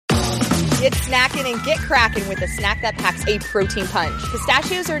Get snacking and get cracking with a snack that packs a protein punch.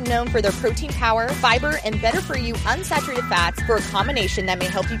 Pistachios are known for their protein power, fiber, and better-for-you unsaturated fats for a combination that may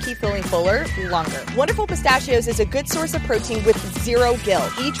help you keep feeling fuller longer. Wonderful Pistachios is a good source of protein with zero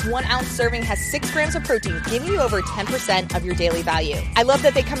guilt. Each 1 ounce serving has 6 grams of protein, giving you over 10% of your daily value. I love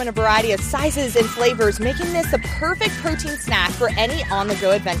that they come in a variety of sizes and flavors, making this the perfect protein snack for any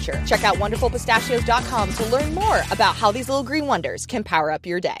on-the-go adventure. Check out wonderfulpistachios.com to learn more about how these little green wonders can power up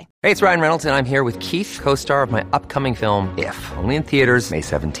your day. Hey, it's Ryan Reynolds, and I'm here with Keith, co-star of my upcoming film, If, only in theaters May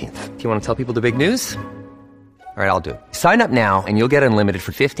 17th. Do you want to tell people the big news? All right, I'll do it. Sign up now and you'll get unlimited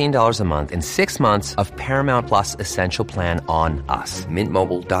for $15 a month and 6 months of Paramount Plus Essential Plan on us.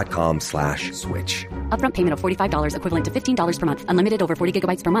 MintMobile.com/switch. Upfront payment of $45 equivalent to $15 per month. Unlimited over 40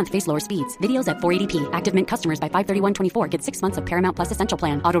 gigabytes per month. Face lower speeds. Videos at 480p. Active Mint customers by 531.24 get 6 months of Paramount Plus Essential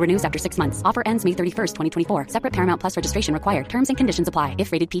Plan. Auto renews after 6 months. Offer ends May 31st, 2024. Separate Paramount Plus registration required. Terms and conditions apply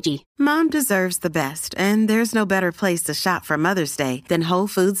if rated PG. Mom deserves the best, and there's no better place to shop for Mother's Day than Whole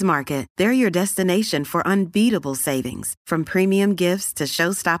Foods Market. They're your destination for unbeatable savings. From premium gifts to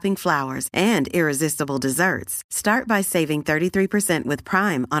show-stopping flowers and irresistible desserts. Start by saving 33% with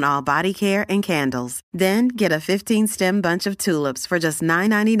Prime on all body care and candles. Then get a 15-stem bunch of tulips for just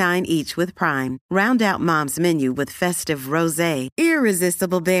 $9.99 each with Prime. Round out Mom's menu with festive rosé,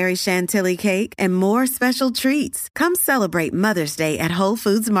 irresistible berry chantilly cake, and more special treats. Come celebrate Mother's Day at Whole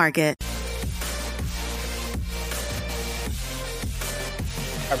Foods Market.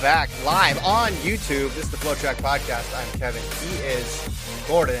 Are back live on YouTube. This is the FloTrack podcast. I'm Kevin. He is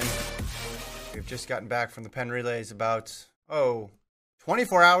Gordon. We've just gotten back from the Penn relays about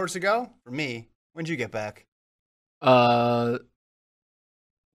 24 hours ago for me. When did you get back?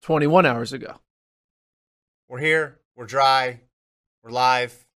 21 hours ago. We're here. We're dry. We're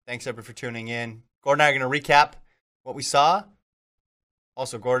live. Thanks everybody for tuning in. Gordon and I are going to recap what we saw.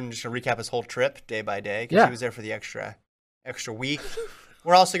 Also, Gordon just going to recap his whole trip day by day because he was there for the extra week.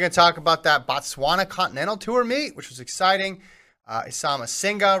 We're also going to talk about that Botswana Continental Tour meet, which was exciting. Isama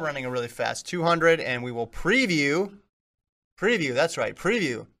Singa running a really fast 200, and we will preview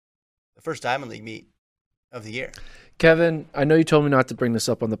the first Diamond League meet of the year. Kevin, I know you told me not to bring this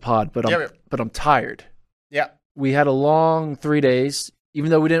up on the pod, but I'm tired. Yeah. We had a long 3 days, even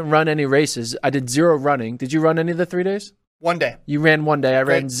though we didn't run any races. I did zero running. Did you run any of the 3 days? 1 day. You ran 1 day. I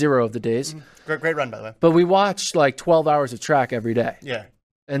ran zero of the days. Great run, by the way. But we watched like 12 hours of track every day. Yeah.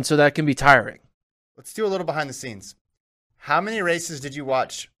 And so that can be tiring. Let's do a little behind the scenes. How many races did you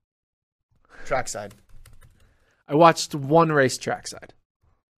watch trackside? I watched one race trackside.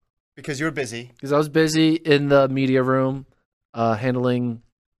 Because you were busy. Because I was busy in the media room handling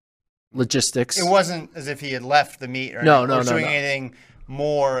logistics. It wasn't as if he had left the meet or doing anything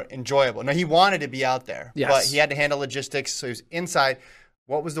more enjoyable. No, he wanted to be out there. Yes. But he had to handle logistics, so he was inside.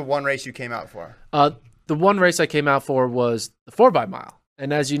 What was the one race you came out for? The one race I came out for was the 4x-mile.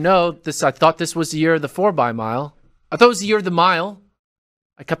 And as you know, I thought this was the year of the 4x-mile. I thought it was the year of the mile.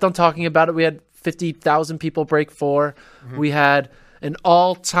 I kept on talking about it. We had 50,000 people break 4. Mm-hmm. We had an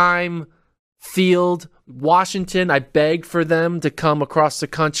all-time field. Washington, I begged for them to come across the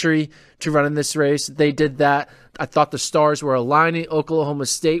country to run in this race. They did that. I thought the stars were aligning. Oklahoma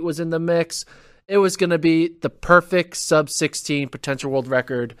State was in the mix. It was going to be the perfect sub-16 potential world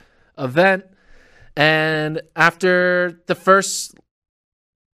record event. And after the first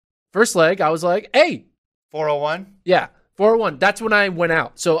leg, I was like, hey. 401? Yeah, 401. That's when I went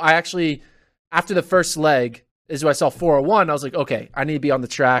out. So I actually, after the first leg, is when I saw 401. I was like, okay, I need to be on the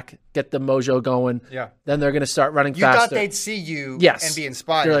track, get the mojo going. Yeah. Then they're going to start running faster. You thought they'd see you and be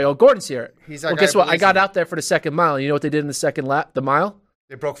inspired. They're like, oh, Gordon's here. He's like, well, guess what? I got out there for the second mile. You know what they did in the second lap, the mile?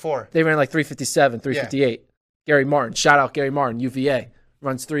 They broke 4. They ran like 3:57, 3:58. Yeah. Gary Martin. Shout out Gary Martin, UVA.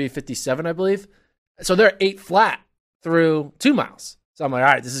 Runs 3:57, I believe. So they're 8 flat through 2 miles. So I'm like,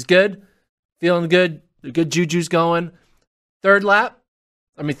 all right, this is good. Feeling good. The good juju's going. Third mile,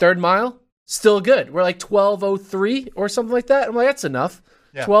 still good. We're like 12:03 or something like that. I'm like, that's enough.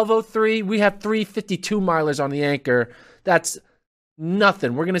 Yeah. 12:03. We have 3:52 milers on the anchor. That's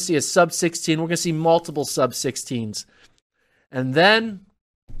nothing. We're going to see a sub-16. We're going to see multiple sub-16s. And then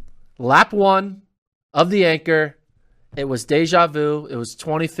lap 1 of the anchor, it was deja vu. It was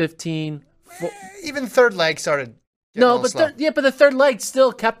 2015. Even third leg started. No, but the third leg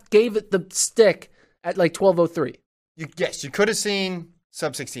still gave it the stick at like 12:03. Yes, you could have seen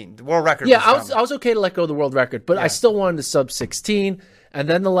sub-16. The world record. Yeah, I was okay to let go of the world record, but I still wanted the sub-16. And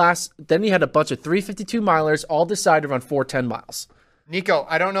then then he had a bunch of 3:52 milers all decided to run 4:10 miles. Nico,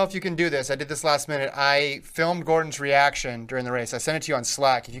 I don't know if you can do this. I did this last minute. I filmed Gordon's reaction during the race. I sent it to you on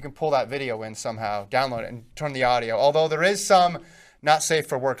Slack. If you can pull that video in somehow, download it and turn the audio. Although there is some not safe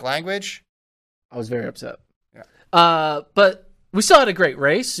for work language. I was very upset. Yeah. But we still had a great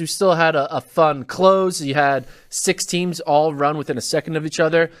race. We still had a fun close. You had 6 teams all run within a second of each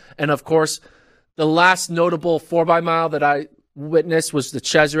other. And, of course, the last notable 4x-mile that I witnessed was the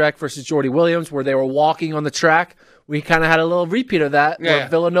Cheserek versus Jordy Williams, where they were walking on the track. We kind of had a little repeat of that, where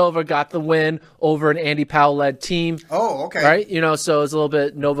Villanova got the win over an Andy Powell-led team. Oh, okay. Right? So it was a little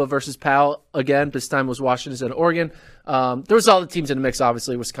bit Nova versus Powell again. This time it was Washington instead of Oregon. There was all the teams in the mix,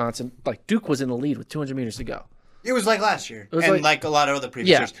 obviously. Wisconsin. Like, Duke was in the lead with 200 meters to go. It was like last year, and like like a lot of other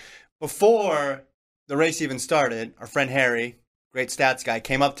previous years. Before the race even started, our friend Harry, great stats guy,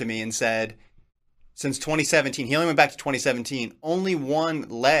 came up to me and said, since 2017, he only went back to 2017, only one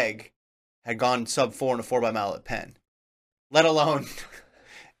leg had gone sub 4 in a 4x-mile at Penn, let alone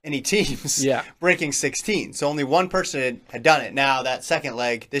any teams breaking 16. So only one person had done it. Now that second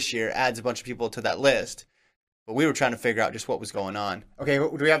leg this year adds a bunch of people to that list. But we were trying to figure out just what was going on. Okay, do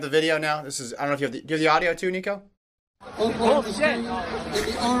we have the video now? This is, I don't know if you have do you have the audio too, Nico? Oh, shit. In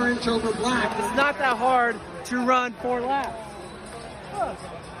the orange over black. It's not that hard to run 4 laps.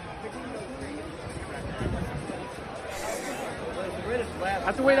 I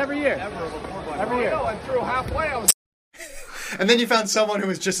have to wait every year. Every year. I'm through halfway. And then you found someone who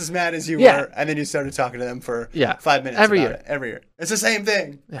was just as mad as you were, and then you started talking to them for 5 minutes every about year. it. Every year. It's the same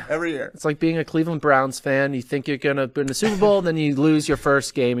thing. Every year. It's like being a Cleveland Browns fan. You think you're going to win the Super Bowl, then you lose your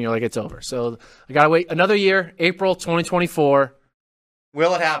first game, and you're like, it's over. So I got to wait another year, April 2024.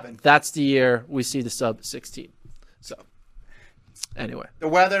 Will it happen? That's the year we see the sub 16. So, anyway. The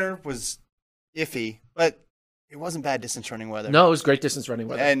weather was iffy, but it wasn't bad distance running weather. No, it was great distance running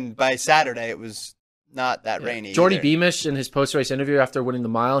weather. And by Saturday, it was not that rainy. Jordy either. Beamish, in his post-race interview after winning the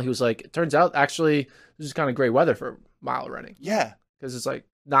mile, he was like, it turns out, actually, this is kind of great weather for mile running. Yeah. Because it's like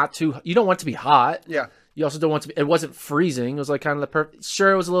not too, you don't want it to be hot. Yeah. You also don't want to be, it wasn't freezing. It was like kind of the perfect,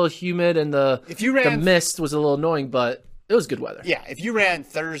 sure, it was a little humid and the mist was a little annoying, but it was good weather. Yeah. If you ran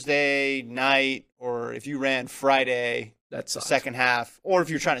Thursday night or if you ran Friday, that's the second half, or if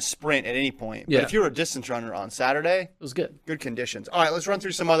you're trying to sprint at any point. But if you're a distance runner on Saturday, it was good. Good conditions. All right, let's run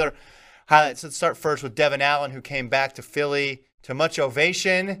through some other highlights. Let's start first with Devin Allen, who came back to Philly to much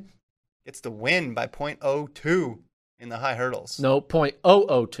ovation. Gets the win by .02 in the high hurdles. No,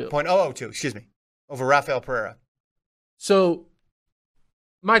 .002. .002, excuse me, over Rafael Pereira. So,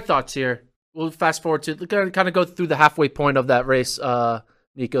 my thoughts here. We'll fast forward to kind of go through the halfway point of that race,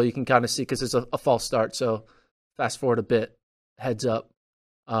 Nico. You can kind of see because it's a false start. So, fast forward a bit. Heads up.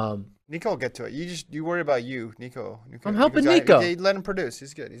 Nico will get to it. You worry about you, Nico. I'm helping Nico. Let him produce.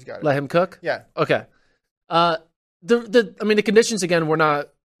 He's good. He's got it. Let him cook? Yeah. Okay. The conditions, again, were not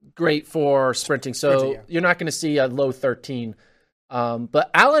great for sprinting. So you're not going to see a low 13.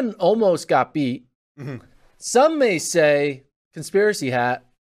 But Allen almost got beat. Mm-hmm. Some may say, conspiracy hat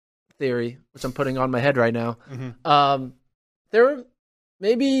theory, which I'm putting on my head right now. Mm-hmm.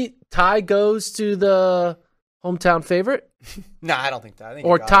 Maybe Ty goes to the hometown favorite? No, I don't think that. I think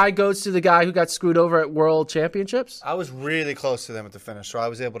or Ty goes to the guy who got screwed over at World Championships? I was really close to them at the finish, so I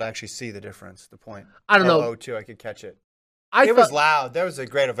was able to actually see the difference, the point. I don't know. 002, I could catch it. It was loud. There was a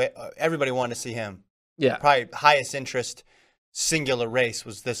great event. Everybody wanted to see him. Yeah. Probably highest interest singular race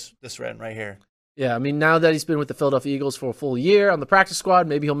was this run right here. Yeah, I mean, now that he's been with the Philadelphia Eagles for a full year on the practice squad,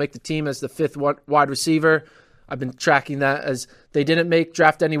 maybe he'll make the team as the 5th wide receiver. I've been tracking that as they didn't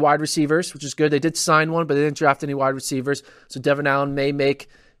draft any wide receivers, which is good. They did sign one, but they didn't draft any wide receivers. So Devin Allen may make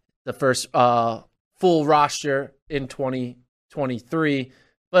the first full roster in 2023.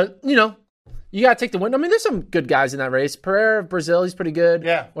 But, you got to take the win. I mean, there's some good guys in that race. Pereira of Brazil, he's pretty good.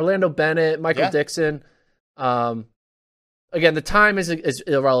 Yeah. Orlando Bennett, Michael Dixon. Again, the time is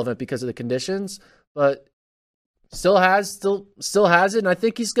irrelevant because of the conditions, but still has it. And I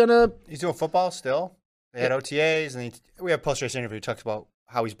think he's doing football still. They had OTAs, and we have post-race interview. He talks about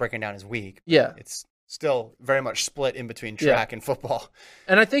how he's breaking down his week. Yeah. It's still very much split in between track and football.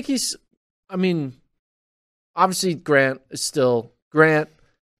 And I think obviously Grant is still Grant,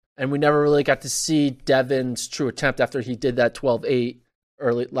 and we never really got to see Devin's true attempt after he did that 12.8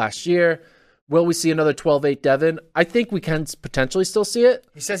 early last year. Will we see another 12.8 Devin? I think we can potentially still see it.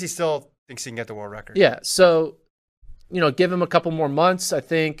 He says he still thinks he can get the world record. Yeah, so give him a couple more months. I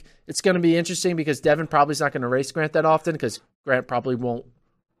think it's going to be interesting because Devin probably is not going to race Grant that often because Grant probably won't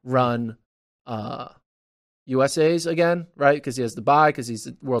run USAs again, right? Because he has the bye, because he's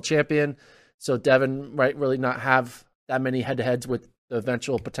the world champion. So Devin might really not have that many head-to-heads with the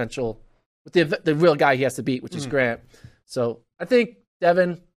eventual potential, with the real guy he has to beat, which is Grant. So I think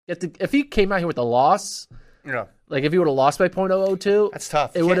Devin, if he came out here with a loss, like if he would have lost by .002, that's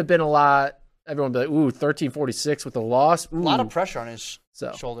tough. It would have been a lot. everyone would be like, ooh, 1346 with a loss. Ooh. A lot of pressure on his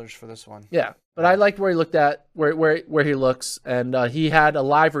shoulders for this one. Yeah, but I liked where he looked at, where he looks, and he had a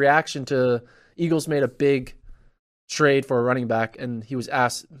live reaction to Eagles made a big trade for a running back, and he was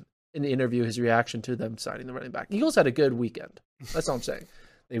asked in the interview his reaction to them signing the running back. Eagles had a good weekend. That's all I'm saying.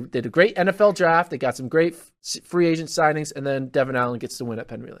 They did a great NFL draft. They got some great free agent signings, and then Devin Allen gets the win at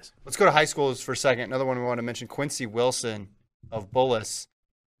Penn Relays. Let's go to high schools for a second. Another one we want to mention, Quincy Wilson of Bullis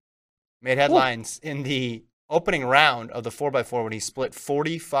made headlines in the opening round of the 4x4 when he split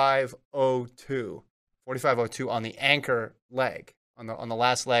 45.02 on the anchor leg, on the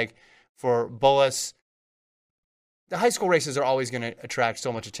last leg for Bullis. The high school races are always going to attract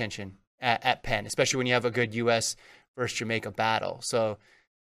so much attention at Penn, especially when you have a good U.S. versus Jamaica battle. So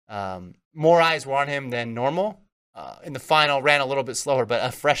more eyes were on him than normal. In the final, ran a little bit slower, but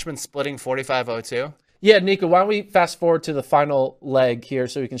a freshman splitting 45.02. Yeah, Nico, why don't we fast forward to the final leg here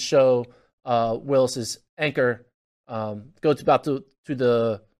so we can show Willis's anchor. Go to about to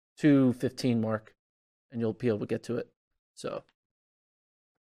the 2:15 mark, and you'll be able to get to it. So.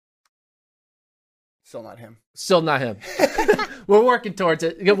 Still not him. Still not him. We're working towards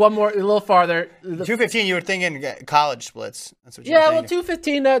it. Get one more, a little farther. 2:15, you were thinking college splits. That's what you yeah, were well,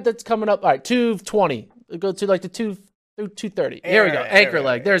 2:15, that's coming up. All right, 2:20. Go to like the 2:30. There we go. Anchor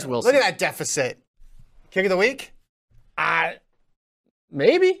leg. There's Wilson. Look at that deficit. Kick of the week?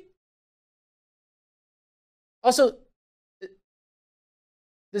 Maybe. Also,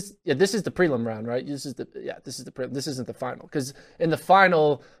 this is the prelim round, right? This is the prelim. This isn't the final, because in the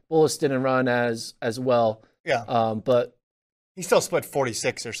final, Bullis didn't run as well. Yeah. But he still split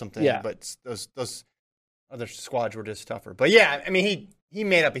 46 or something. Yeah. But those other squads were just tougher. But yeah, I mean, he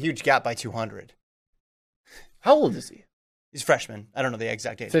made up a huge gap by 200. How old is he? He's a freshman. I don't know the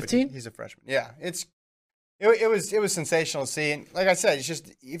exact age. 15? He's a freshman. Yeah. It was sensational to see. And like I said, it's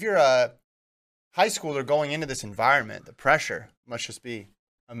just, if you're a high schooler going into this environment, the pressure must just be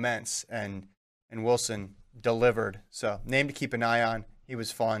immense, and Wilson delivered. So, name to keep an eye on. He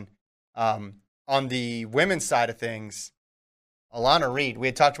was fun. On the women's side of things, Alana Reed, we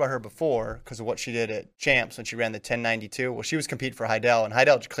had talked about her before because of what she did at Champs when she ran the 1092. Well, she was competing for Heidel, and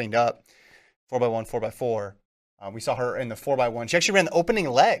Heidel just cleaned up 4x1, 4x4. We saw her in the 4x1. She actually ran the opening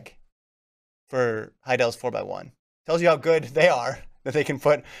leg for Heidel's 4x1. Tells you how good they are, that they can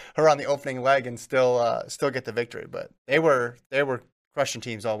put her on the opening leg and still get the victory. But they were crushing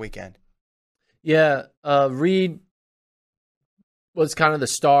teams all weekend. Yeah, Reed was kind of the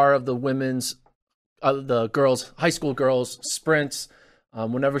star of the women's, the girls, high school girls sprints.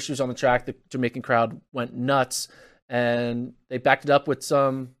 Whenever she was on the track, the Jamaican crowd went nuts, and they backed it up with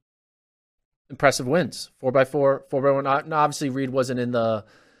some impressive wins. 4x4, 4x1. And obviously, Reed wasn't in the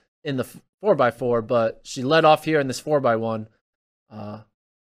 4x4, but she led off here in this 4x1.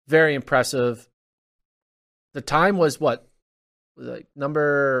 Very impressive. The time was what? Like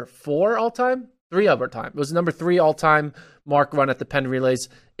number 4 all time? 3 of our time. It was number 3 all time mark run at the Penn Relays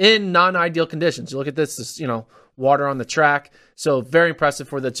in non-ideal conditions. You look at this, water on the track. So very impressive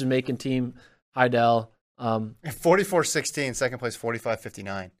for the Jamaican team, Heidel. 44-16, second place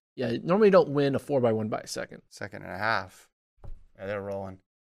 45-59. Yeah, normally you don't win a 4x1 by a second. Second and a half. Yeah, they're rolling.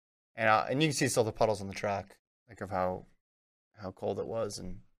 And you can see still the puddles on the track, like of how cold it was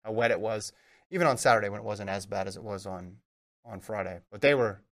and how wet it was, even on Saturday when it wasn't as bad as it was on Friday. But they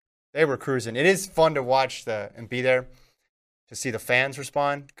were cruising. It is fun to watch and be there to see the fans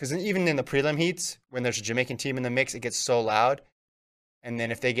respond, because even in the prelim heats, when there's a Jamaican team in the mix, it gets so loud. And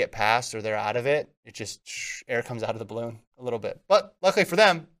then if they get past or they're out of it, it just air comes out of the balloon a little bit. But luckily for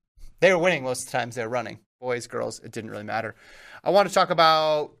them, they were winning most of the times they were running. Boys, girls, it didn't really matter. I want to talk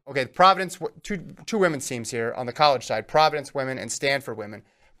about, Providence, two women's teams here on the college side, Providence women and Stanford women.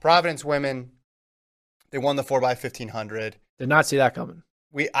 Providence women, they won the 4x1500. Did not see that coming.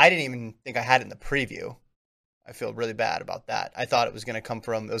 I didn't even think I had it in the preview. I feel really bad about that. I thought it was going to come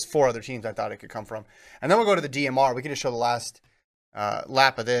from those 4 other teams I thought it could come from. And then we'll go to the DMR. We can just show the last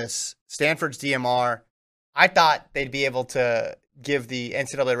lap of this. Stanford's DMR. I thought they'd be able to give the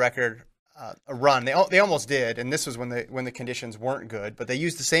NCAA record a run. They almost did, and this was when the conditions weren't good. But they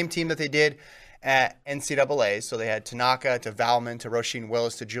used the same team that they did at NCAA. So they had Tanaka to Valman to Roisin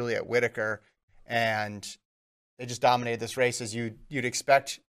Willis to Juliet Whitaker, and they just dominated this race as you'd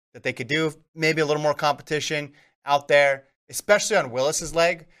expect that they could do. Maybe a little more competition out there, especially on Willis's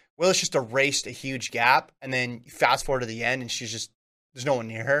leg. Willis just erased a huge gap, and then fast forward to the end, and there's no one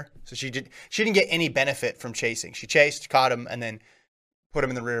near her. So she didn't get any benefit from chasing. She chased, caught him, and then put him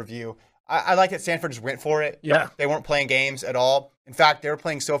in the rear view. I like that Stanford just went for it. Yeah. They weren't playing games at all. In fact, they were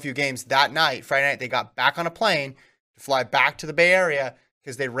playing so few games that night, Friday night, they got back on a plane to fly back to the Bay Area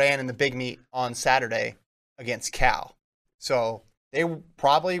because they ran in the big meet on Saturday against Cal. So they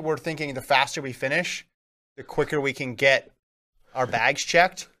probably were thinking the faster we finish, the quicker we can get our bags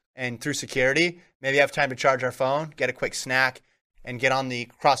checked and through security, maybe have time to charge our phone, get a quick snack, and get on the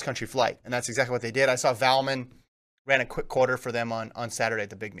cross-country flight. And that's exactly what they did. I saw Valman ran a quick quarter for them on Saturday at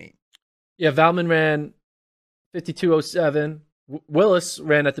the big meet. Yeah, Valman ran 52:07. Willis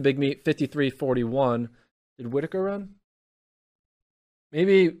ran at the big meet 53:41. Did Whitaker run?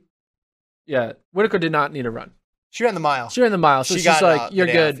 Maybe. Yeah, Whitaker did not need a run. She ran the mile. So she's like, you're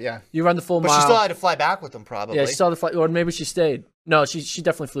good. Yeah. You run the full But mile. she still had to fly back with them, probably. Yeah, she saw the flight, or maybe she stayed. No, she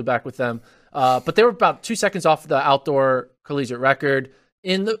definitely flew back with them. But they were about 2 seconds off the outdoor collegiate record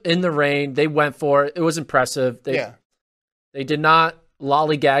in the rain. They went for it. It was impressive. They did not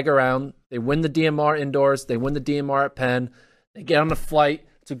lollygag around. They win the DMR indoors. They win the DMR at Penn. They get on a flight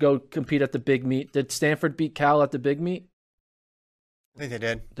to go compete at the big meet. Did Stanford beat Cal at the big meet? I think they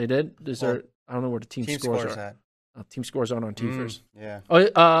did. They did. I don't know where the team scores are. At. Team scores aren't on TFers. Yeah.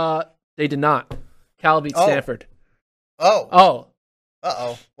 Oh, they did not. Cal beat Stanford. Oh.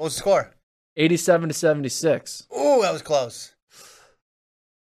 Uh-oh. What was the score? 87-76. Ooh, that was close.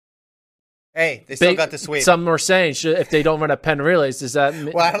 Hey, they still got the sweep. Some were saying if they don't run at Penn relays, does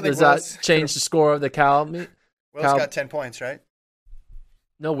that change the score of the Cal meet? Willis got 10 points, right?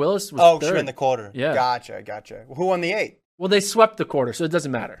 No, Willis was third. She ran the quarter. Yeah. Gotcha. Who won the 8? Well, they swept the quarter, so it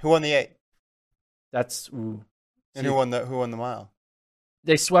doesn't matter. Who won the 8? That's And who won the mile?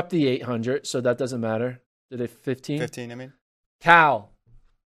 They swept the 800, so that doesn't matter. Did they 15? 15, I mean. Cal.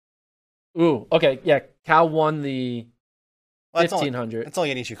 Ooh, okay, yeah. Cal won the 1500. That's only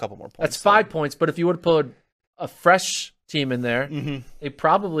getting you a couple more points. That's 5 points, but if you would have put a fresh team in there, they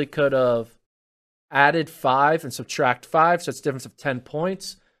probably could have added 5 and subtract 5, so it's a difference of 10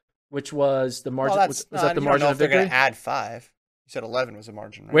 points, which was the margin. Was that the margin of victory? They're going to add 5. You said 11 was the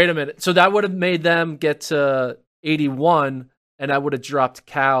margin, right? Wait a minute. So that would have made them get to 81, and I would have dropped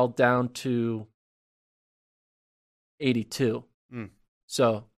Cal down to 82.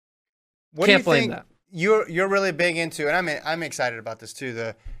 So can't blame that. You're really big into, and I'm excited about this too,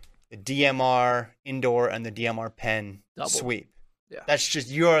 the DMR indoor and the DMR Penn sweep. Yeah. That's just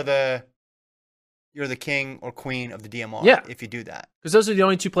you're the king or queen of the DMR if you do that. Because those are the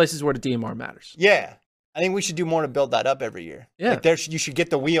only two places where the DMR matters. Yeah. I think we should do more to build that up every year. Yeah. Like you should get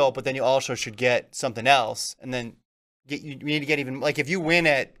the wheel, but then you also should get something else, and then you need to get even, like if you win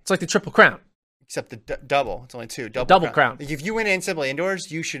at, it's like the Triple Crown. Except the double. It's only 2. Double crown. Like if you win NCAA indoors,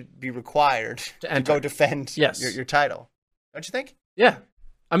 you should be required to go defend your title. Don't you think? Yeah.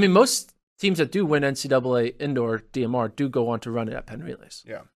 I mean, most teams that do win NCAA indoor DMR do go on to run it at Penn Relays.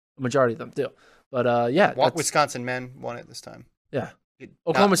 Yeah. A majority of them do. But yeah. Wisconsin men won it this time. Yeah.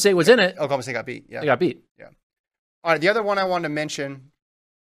 Oklahoma State was in it. Oklahoma State got beat. Yeah. They got beat. Yeah. All right. The other one I wanted to mention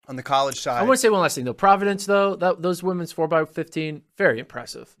on the college side. I want to say one last thing, though. Providence, though, those women's 4x15, very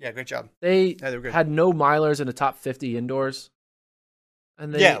impressive. Yeah, great job. They had no milers in the top 50 indoors.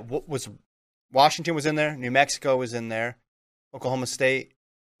 And Washington was in there, New Mexico was in there, Oklahoma State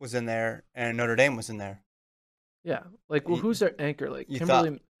was in there, and Notre Dame was in there. Yeah. Like, who's their anchor? Like,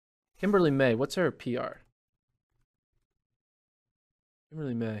 Kimberly May. What's her PR?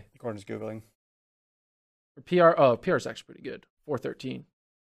 Kimberly May. Gordon's Googling. Her PR is actually pretty good. 4:13.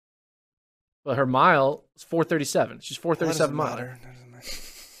 But her mile is 4:37. She's 4:37 mile.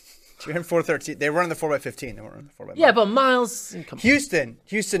 She ran 4:13. They were running the 4x15. They weren't running the 4x. Yeah, but miles.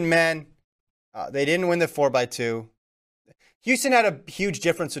 Houston men. They didn't win the 4x2. Houston had a huge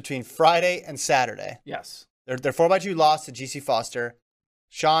difference between Friday and Saturday. Yes. Their 4x2 lost to GC Foster.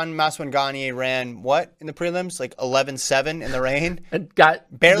 Sean Maswanganier ran what in the prelims? Like 11-7 in the rain. And got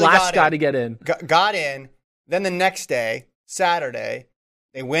to get in. Got in. Then the next day, Saturday,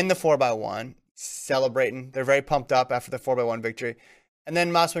 they win the 4x1, celebrating. They're very pumped up after the 4x1 victory. And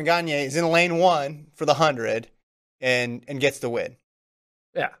then Maswanganier is in lane 1 for the 100 and gets the win.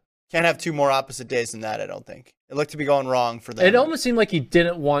 Yeah. Can't have 2 more opposite days than that, I don't think. It looked to be going wrong for them. It almost seemed like he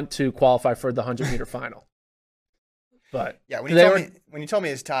didn't want to qualify for the 100-meter final. But yeah, when you told me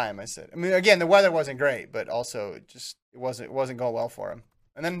his time, I said, I mean, again, the weather wasn't great, but also it wasn't going well for him.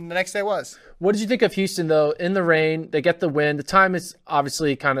 And then the next day was. What did you think of Houston, though? In the rain, they get the win. The time is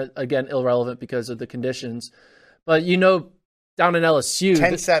obviously kind of, again, irrelevant because of the conditions. But, down in LSU.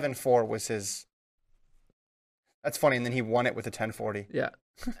 10.74 was his. That's funny. And then he won it with a 10.40. Yeah.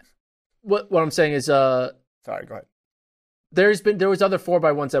 What I'm saying is. Sorry, go ahead. There was other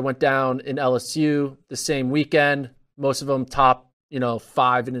 4x1s that went down in LSU the same weekend. Most of them top,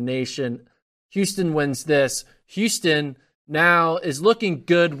 5 in the nation. Houston wins this. Houston now is looking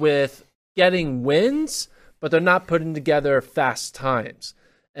good with getting wins, but they're not putting together fast times.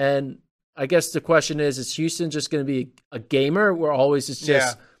 And I guess the question is Houston just going to be a gamer where always it's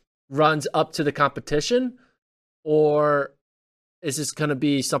just runs up to the competition? Or is this going to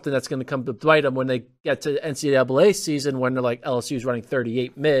be something that's going to come to bite them when they get to NCAA season when they're like LSU's running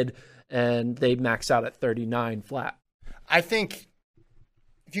 38 mid and they max out at 39 flat? I think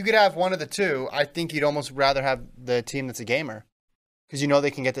if you could have one of the two, I think you'd almost rather have the team that's a gamer because you know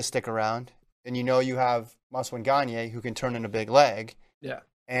they can get to stick around and you know you have Maswan Gagne who can turn in a big leg. Yeah.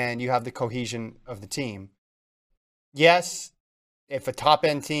 And you have the cohesion of the team. Yes, if a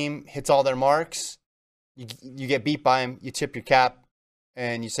top-end team hits all their marks, you get beat by them, you tip your cap,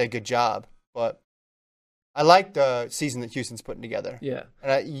 and you say good job. But I like the season that Houston's putting together. Yeah.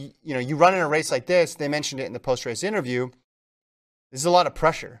 And you run in a race like this, they mentioned it in the post-race interview, there's a lot of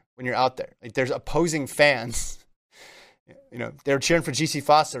pressure when you're out there. Like there's opposing fans. They're cheering for GC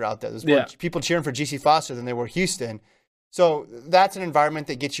Foster out there. There's more people cheering for GC Foster than there were Houston. So that's an environment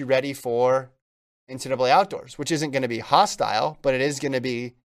that gets you ready for NCAA outdoors, which isn't going to be hostile, but it is going to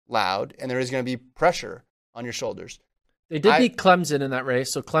be loud, and there is going to be pressure on your shoulders. They did beat Clemson in that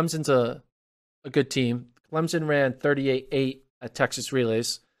race, so Clemson's a good team. Clemson ran 38.8 at Texas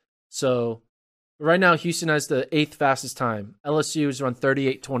Relays. So right now, Houston has the 8th fastest time. LSU has run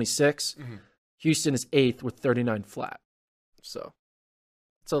 38.26. Mm-hmm. Houston is 8th with 39 flat. So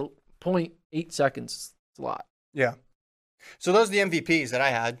it's a 0.8 seconds. It's a lot. Yeah. So those are the MVPs that I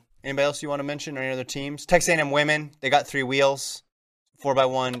had. Anybody else you want to mention or any other teams? Texas A&M women, they got 3 wheels,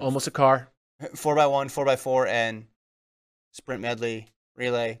 4x1. Almost a car. 4x1, 4x4, and sprint medley,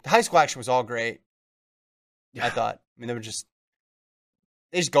 relay. The high school action was all great, I thought. I mean, they just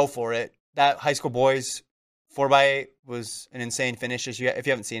go for it. That high school boys 4x8 was an insane finish if you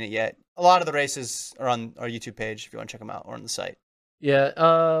haven't seen it yet. A lot of the races are on our YouTube page if you want to check them out or on the site.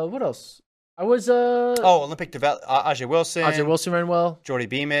 Yeah. What else? I was Olympic develop. Ajay Wilson. Ajay Wilson ran well. Jordy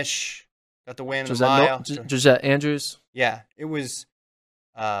Beamish got the win in the mile. Josette Andrews. Yeah, it was.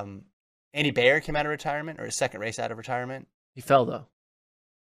 Andy Bayer came out of retirement or his second race out of retirement. He fell though.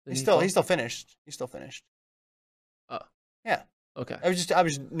 He still finished. Oh. Yeah. Okay. I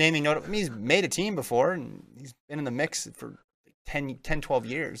was naming note. I mean, he's made a team before and he's been in the mix for 10, 12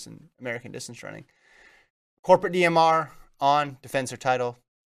 years in American distance running. Corporate DMR defends her title.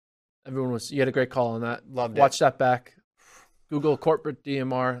 You had a great call on that. Loved it. Watch that back. Google corporate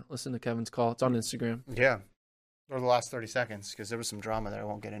DMR. Listen to Kevin's call. It's on Instagram. Yeah. Or the last 30 seconds because there was some drama there. I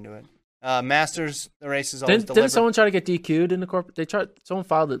won't get into it. Masters, the race is always Didn't someone try to get DQ'd in the corporate? Someone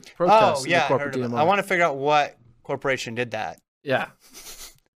filed a protest in the corporate DMR. I want to figure out what corporation did that. Yeah.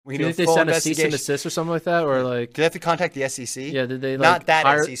 We do you think they sent a cease and desist or something like that? Or like, did they have to contact the SEC? Yeah, did they not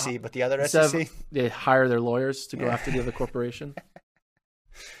that SEC, but the other SEC? They hire their lawyers to go after the other corporation.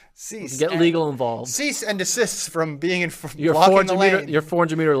 Cease. Get legal involved. Cease and desist from being your blocking the lane. Your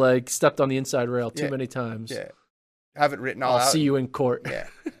 400-meter leg stepped on the inside rail too many times. Yeah. Have it written all out. I'll see you in court. Yeah.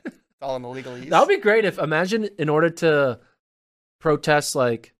 It's all in the legalese. That would be great imagine in order to protest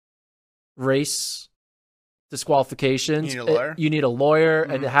like race disqualifications, you need a lawyer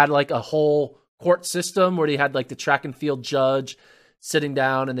and it had like a whole court system where they had like the track and field judge sitting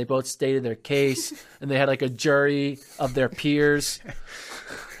down and they both stated their case and they had like a jury of their peers.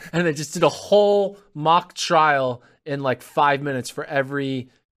 And they just did a whole mock trial in like 5 minutes for every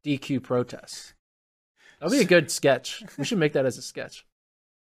DQ protest. That would be a good sketch. We should make that as a sketch.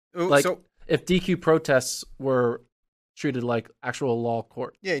 Ooh, if DQ protests were treated like actual law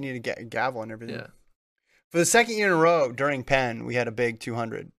court. Yeah, you need to get a gavel and everything. Yeah. For the second year in a row during Penn, we had a big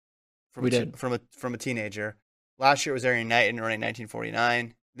 200 from a teenager. Last year it was Arian Knighton running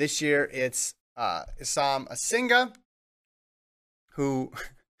 1949. This year it's Issam Asinga, who...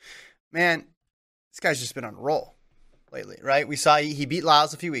 Man, this guy's just been on a roll lately, right? We saw he beat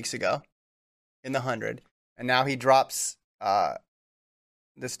Lyles a few weeks ago in the 100, and now he drops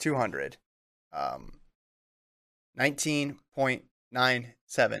this 200,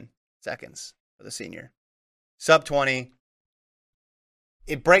 19.97 seconds for the senior. Sub 20.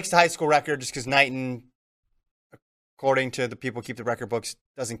 It breaks the high school record just because Knighton, according to the people who keep the record books,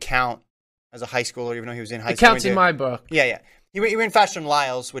 doesn't count as a high schooler, even though he was in high school. It counts in my book. Yeah. He went faster than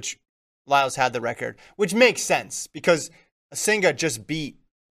Lyles, which Lyles had the record, which makes sense because Asinga just beat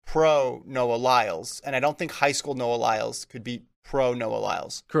pro Noah Lyles, and I don't think high school Noah Lyles could beat pro Noah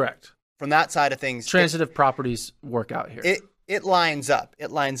Lyles. Correct. From that side of things, transitive properties work out here. It lines up.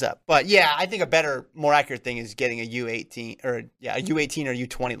 But yeah, I think a better, more accurate thing is getting a U18 or a U18 or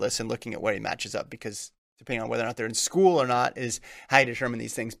U20 list and looking at where he matches up because depending on whether or not they're in school or not is how you determine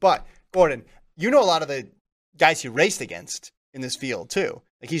these things. But Gordon, you know a lot of the guys he raced against in this field too.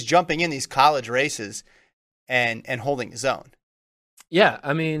 Like he's jumping in these college races and holding his own. Yeah,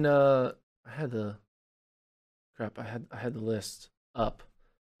 I mean, I had the list up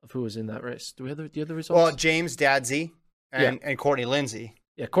of who was in that race. Do we have the other results? Well, James Dadsey and Courtney Lindsay.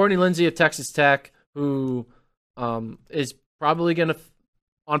 Yeah, Courtney Lindsay of Texas Tech, who is probably going to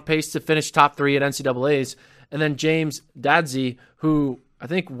on pace to finish top 3 at NCAA's, and then James Dadsey, who I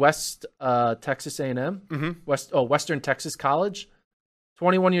think West Texas A&M, Western Texas College,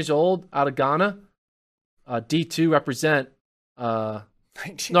 21 years old, out of Ghana, D2 represent. Not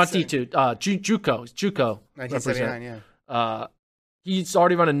D2, JUCO 1979, yeah. He's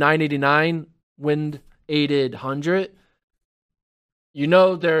already run a 989 wind-aided 100. You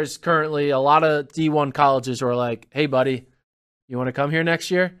know, there's currently a lot of D1 colleges who are like, hey, buddy, you want to come here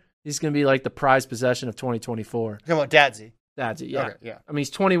next year? He's going to be like the prized possession of 2024. Come on, Dadsey. Dadsey, yeah. Okay, yeah. I mean, he's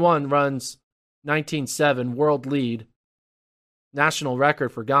 21, runs 19.7, world lead, national record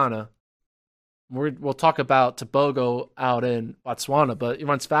for Ghana. We'll talk about Tobogo out in Botswana, but he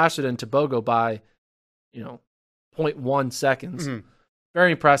runs faster than Tobogo by, 0.1 seconds. Mm-hmm.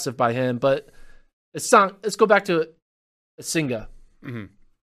 Very impressive by him. But let's go back to Asinga. Mm-hmm.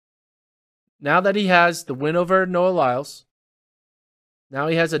 Now that he has the win over Noah Lyles, now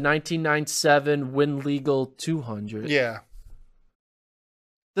he has a 1997 win legal 200. Yeah.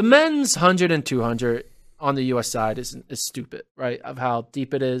 The men's 100 and 200 on the U.S. side is stupid, right? Of how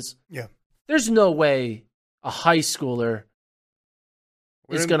deep it is. Yeah. There's no way a high schooler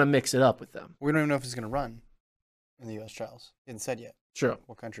is going to mix it up with them. We don't even know if he's going to run in the U.S. trials. He hasn't said yet. Sure.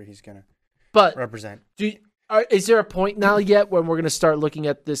 What country he's going to represent. Is there a point now yet when we're going to start looking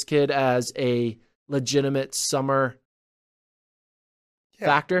at this kid as a legitimate summer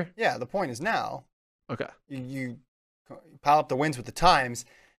factor? Yeah, the point is now. Okay. You pile up the wins with the times.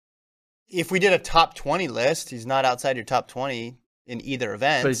 If we did a top 20 list, he's not outside your top 20 in either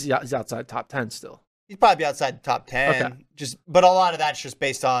event. But he's outside top 10 still. He'd probably be outside the top 10. Okay. But a lot of that's just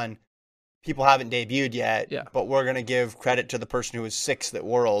based on people haven't debuted yet. Yeah. But we're going to give credit to the person who was 6th at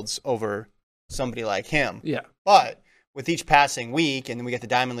Worlds over somebody like him. Yeah. But with each passing week, and then we get the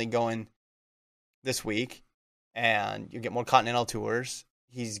Diamond League going this week, and you get more Continental Tours,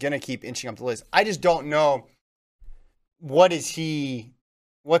 he's going to keep inching up the list. I just don't know what's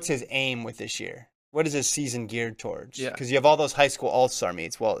his aim with this year? What is his season geared towards? Yeah. Because you have all those high school all-star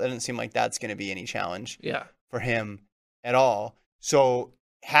meets. Well, it doesn't seem like that's going to be any challenge for him at all. So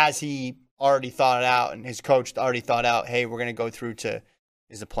has he already thought it out, and his coach already thought out, hey, we're going to go through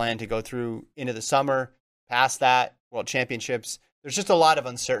is the plan to go through into the summer, past that, World Championships? There's just a lot of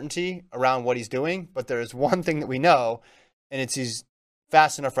uncertainty around what he's doing, but there is one thing that we know, and it's he's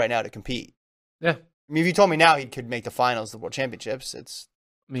fast enough right now to compete. Yeah. I mean, if you told me now he could make the finals of the World Championships, it's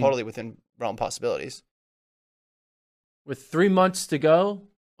totally within realm possibilities. With 3 months to go,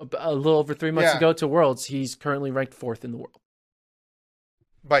 a little over 3 months to go to Worlds, he's currently ranked 4th in the world.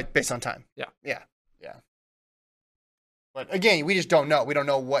 But based on time. Yeah. But again, we just don't know. We don't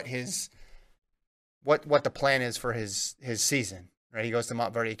know what what the plan is for his season. Right? He goes to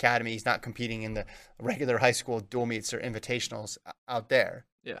Montverde Academy. He's not competing in the regular high school dual meets or invitationals out there.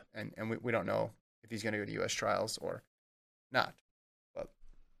 Yeah. And we don't know if he's going to go to U.S. trials or not. But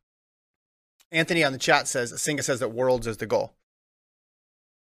Anthony on the chat says, Asinga says that Worlds is the goal.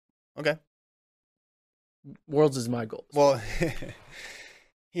 Okay. Worlds is my goal. Well,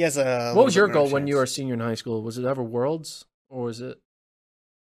 he has a. What was your goal when you were a senior in high school? Was it ever Worlds, or was it?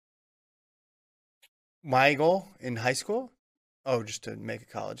 My goal in high school? Oh, just to make a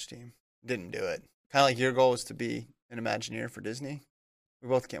college team. Didn't do it. Kind of like your goal was to be an Imagineer for Disney. We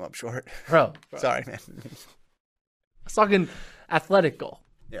both came up short. Bro. Sorry, man. I was talking athletic goal.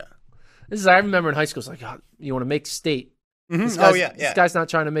 Yeah. I remember in high school, it's like, oh, you want to make state. Mm-hmm. This guy's not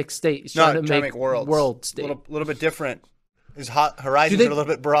trying to make state. He's trying to make world state. A little bit different. His horizons are a little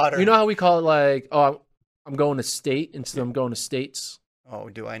bit broader. You know how we call it like, oh, I'm going to state instead of I'm going to states? Oh,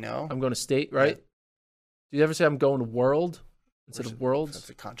 do I know? I'm going to state, right? Yeah. Do you ever say I'm going to world instead of worlds? That's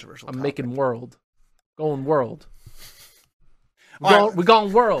a controversial I'm topic. making world. Going world. We're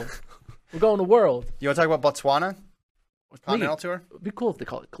going world. We're going to world. You want to talk about Botswana? Continental Tour? It would be cool if they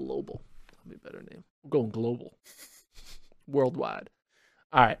call it global. That would be a better name. We're going global. Worldwide.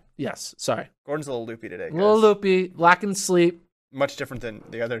 All right. Yes. Sorry. Gordon's a little loopy today, guys. A little loopy. Lacking sleep. Much different than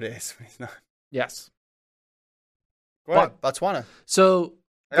the other days. He's not. Yes. Go ahead. Botswana. So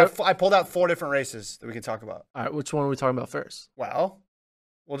I pulled out 4 different races that we can talk about. All right. Which one are we talking about first? Well,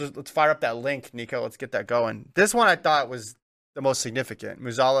 let's fire up that link, Nico. Let's get that going. This one I thought was the most significant.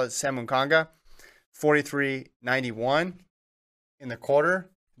 Muzala Samunkanga, 43.91 in the quarter.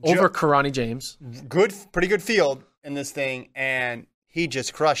 Over Karani James. Pretty good field in this thing, and he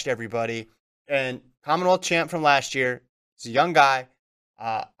just crushed everybody. And Commonwealth champ from last year. He's a young guy,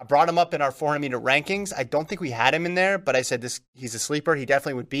 I brought him up in our 400-meter rankings. I don't think we had him in there, but I said he's a sleeper. He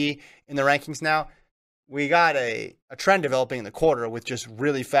definitely would be in the rankings now. We got a trend developing in the quarter with just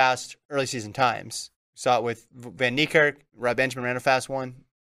really fast early season times. We saw it with Van Niekerk. Rob Benjamin ran a fast one,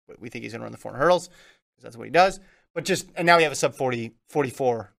 but we think he's going to run the 400 hurdles because that's what he does. And now we have a sub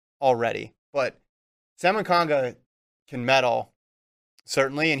 44 already. But Salmon Conga can medal,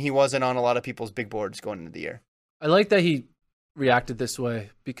 certainly, and he wasn't on a lot of people's big boards going into the year. I like that he reacted this way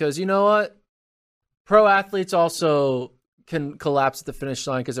because you know what? Pro athletes also can collapse at the finish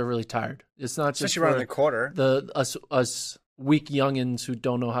line because they're really tired. It's not just especially running the quarter. Us weak youngins who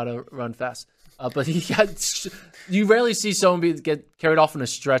don't know how to run fast. But you rarely see someone get carried off in a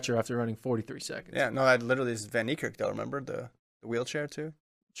stretcher after running 43 seconds. Yeah, no, that literally is Van Niekerk, though. Remember the wheelchair too?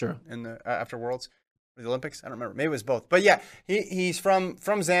 Sure. In the after Worlds, or the Olympics, I don't remember. Maybe it was both. But yeah, he's from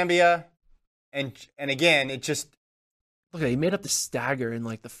Zambia, and again, it just look at he made up the stagger in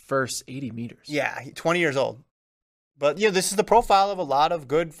like the first 80 meters. Yeah, 20 years old. But this is the profile of a lot of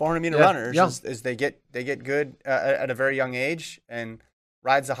good 400-meter runners. Yeah. Is they get good at a very young age and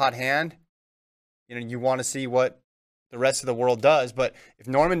rides a hot hand. You want to see what the rest of the world does. But if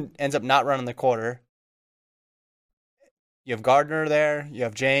Norman ends up not running the quarter, you have Gardner there, you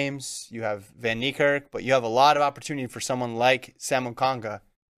have James, you have Van Niekerk, but you have a lot of opportunity for someone like Salmon Conga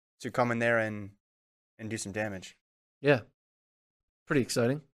to come in there and do some damage. Yeah. Pretty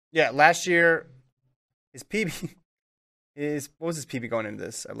exciting. Yeah, last year, his PB what was his PB going into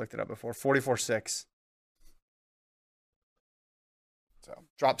this? I looked it up before. 44.6. So,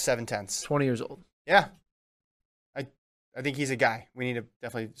 dropped 7/10. 20 years old. Yeah. I think he's a guy. We need to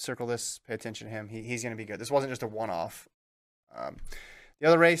definitely circle this, pay attention to him. He's going to be good. This wasn't just a one-off. The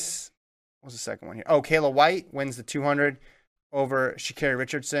other race, what was the second one here? Oh, Kayla White wins the 200 over Sha'Carri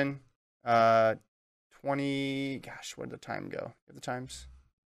Richardson. 20, gosh, where did the time go? You have the times?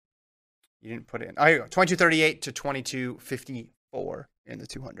 You didn't put it in. Oh, here you go. 22:38 to 22:54 in the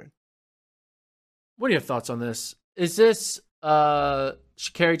 200. What are your thoughts on this? Is this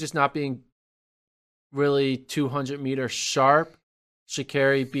Sha'Carri just not being really 200-meter sharp?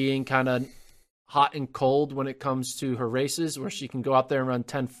 Sha'Carri being kind of hot and cold when it comes to her races, where she can go out there and run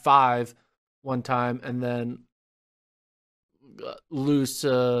 10.5 one time and then lose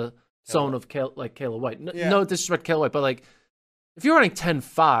to someone of like Kayla White. No disrespect to Kayla White, but like if you're running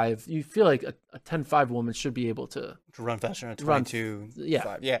 10.5, you feel like a 10.5 woman should be able to run faster than a 22.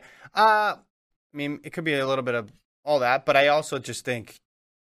 Yeah. Yeah. I mean, it could be a little bit of all that, but I also just think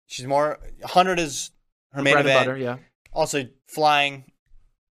she's more 100 is her main bread event. and butter, yeah. Also flying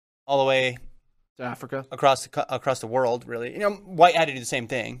all the way To Africa. across the world, really. White had to do the same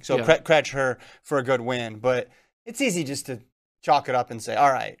thing. So credit her for a good win, but it's easy just to chalk it up and say,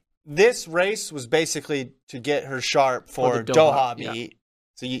 all right, this race was basically to get her sharp for the Doha yeah. meet.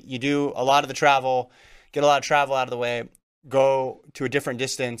 So you do a lot of the travel, get a lot of travel out of the way, go to a different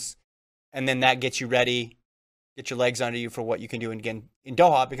distance, and then that gets you ready, get your legs under you for what you can do again in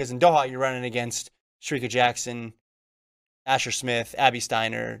Doha, because in Doha you're running against Shrika Jackson, Asher Smith, Abby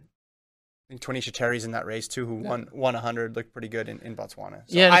Steiner. I think Tonisha Terry's in that race too, who won 100, looked pretty good in Botswana.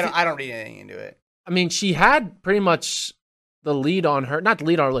 So yeah, I don't read anything into it. I mean, she had pretty much the lead on her, not the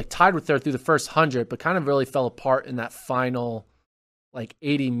lead on her, like tied with her through the first 100, but kind of really fell apart in that final like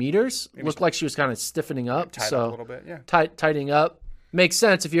 80 meters. Maybe looked like she was kind of stiffening up. Tied up a little bit, yeah. Tightening up. Makes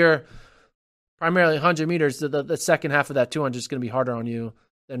sense if you're primarily 100 meters, the second half of that 200 is going to be harder on you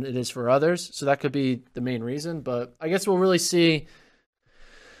than it is for others. So that could be the main reason. But I guess we'll really see,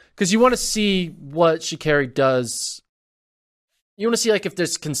 because you want to see what Sha'Carri does. You want to see like if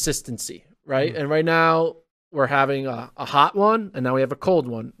there's consistency, right? Mm-hmm. And right now we're having a hot one, and now we have a cold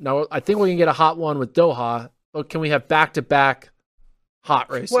one. Now I think we can get a hot one with Doha, but can we have back-to-back hot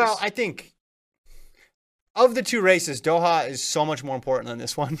races? Well, I think of the two races, Doha is so much more important than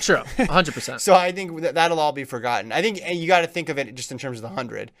this one. Sure, 100%. So I think that'll all be forgotten. I think you got to think of it just in terms of the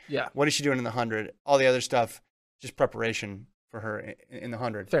 100. Yeah. What is she doing in the 100? All the other stuff, just preparation for her in the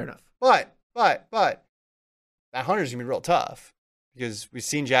 100. Fair enough. But that 100 is going to be real tough because we've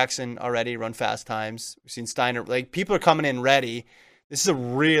seen Jackson already run fast times. We've seen Steiner. Like, people are coming in ready. This is a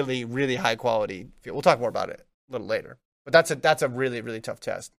really, really high quality field. We'll talk more about it a little later. But that's a really, really tough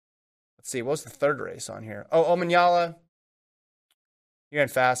test. Let's see. What was the third race on here? Oh, Omanyala. He ran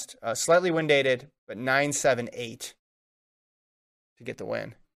fast. Slightly wind dated, but 9.78 to get the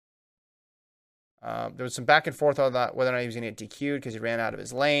win. There was some back and forth on that, whether or not he was going to get DQ'd because he ran out of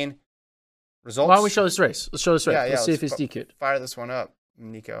his lane. Results. Why don't we show this race? Let's show this race. Yeah, let's see if he's DQ'd. Fire this one up,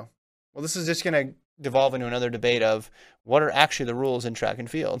 Nico. Well, this is just going to devolve into another debate of what are actually the rules in track and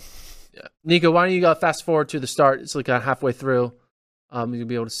field. Yeah. Nico, why don't you fast forward to the start? It's like halfway through. You'll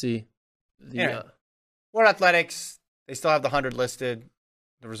be able to see the. Anyway, World Athletics, they still have the 100 listed.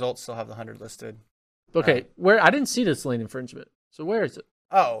 The results still have the 100 listed. Okay, where I didn't see this lane infringement. So where is it?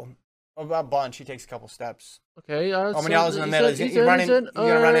 Oh, a bunch. He takes a couple steps. Okay. Maniala's in the middle. He's going to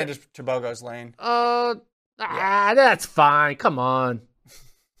run into Tobogo's lane. That's fine. Come on.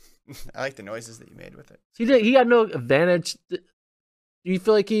 I like the noises that you made with it. He got no advantage. Do you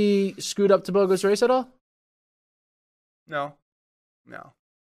feel like he screwed up Tobogo's race at all? No.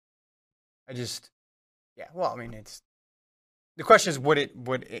 Well, I mean, the question is, would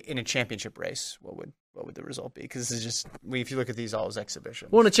in a championship race, what would the result be? Because this is just, if you look at these all as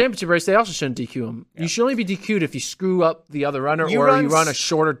exhibitions. Well, in a championship race, they also shouldn't DQ him. Yeah. You should only be DQ'd if you screw up the other runner you run a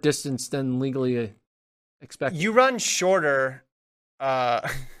shorter distance than legally expected. You run shorter.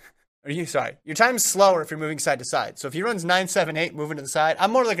 Your time's slower if you're moving side to side. So if he runs 9.78 moving to the side,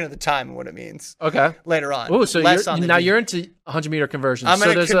 I'm more looking at the time and what it means. Okay. Later on. Oh, so you're into 100-meter conversions. I'm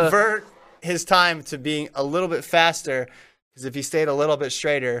going to convert his time to being a little bit faster, because if he stayed a little bit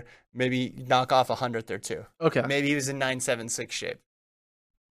straighter, maybe knock off 100th or two. Okay. Maybe he was in 9.76 shape.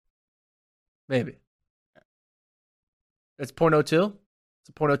 Maybe. It's 0.02? It's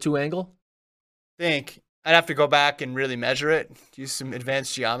a 0.02 angle? I think I'd have to go back and really measure it, use some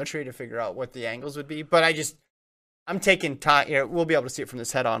advanced geometry to figure out what the angles would be. But I'm taking time. We'll be able to see it from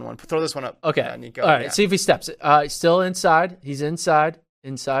this head-on one. Throw this one up. Okay. Nico. All right. See if he steps. He's still inside. He's inside.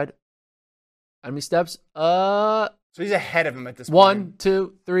 How many steps? So he's ahead of him at this point. 1,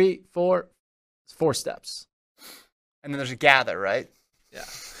 2, 3, 4. It's 4 steps. And then there's a gather, right? Yeah.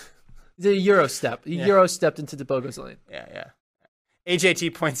 It's a Euro step. He Euro stepped into Tobogo's lane. Yeah.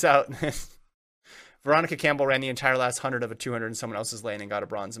 AJT points out Veronica Campbell ran the entire last 100 of a 200 in someone else's lane and got a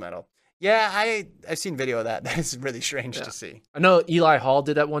bronze medal. Yeah, I've seen video of that. That is really strange to see. I know Eli Hall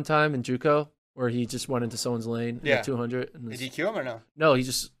did that one time in JUCO, where he just went into someone's lane at 200. Did he DQ him or no? No, he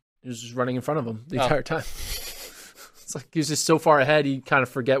was just running in front of him the entire time. It's like he was just so far ahead, you kind of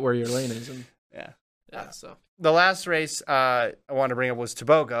forget where your lane is. And, so the last race I wanted to bring up was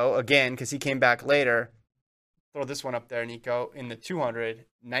Tobogo, again, because he came back later. Throw this one up there, Nico. In the 200,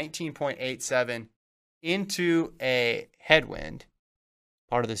 19.87 into a headwind.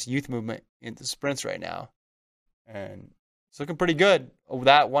 Part of this youth movement in the sprints right now. And it's looking pretty good.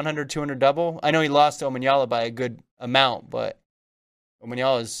 That 100, 200 double. I know he lost to Omanyala by a good amount, but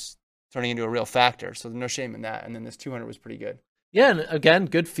Omanyala is turning into a real factor. So there's no shame in that. And then this 200 was pretty good. Yeah, and again,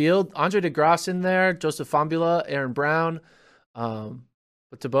 good field. Andre DeGrasse in there, Joseph Fambula, Aaron Brown.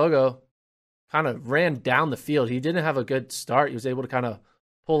 But Tobogo kind of ran down the field. He didn't have a good start. He was able to kind of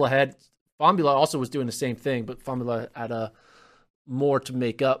pull ahead. Fambula also was doing the same thing, but Fambula had more to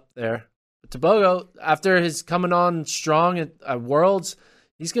make up there. But Tobogo, after his coming on strong at Worlds,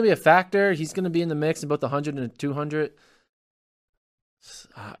 he's going to be a factor. He's going to be in the mix in both the 100 and the 200.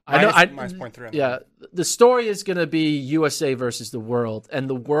 Minus 0.3. Yeah, the story is going to be USA versus the world, and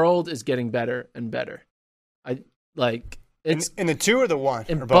the world is getting better and better. It's in the 2 or the 1?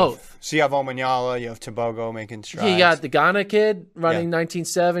 In or both. So you have Omanyala, you have Tobogo making strides. You got the Ghana kid running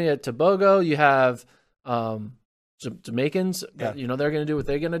 1970 at Tobogo. You have Jamaicans. Yeah. They're going to do what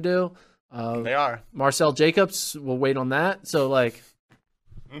they're going to do. They are. Marcel Jacobs, we'll wait on that. So,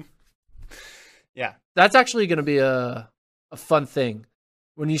 yeah, that's actually going to be a fun thing.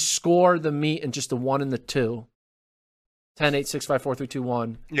 When you score the meet in just the 1 and the 2, 10, 8, 6, 5, 4, 3, 2,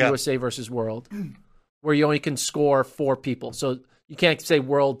 1, USA versus world, where you only can score 4 people. So you can't say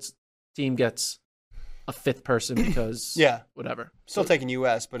world team gets a 5th person because whatever. Still taking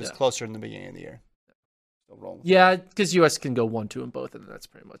US, but it's closer in the beginning of the year. Still rolling. Yeah, because US can go 1, 2 in both, and that's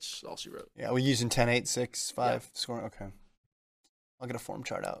pretty much all she wrote. Yeah, we're using 10, 8, 6, 5 scoring. Okay. I'll get a form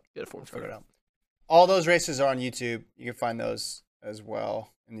chart out. Figure it out. All those races are on YouTube. You can find those as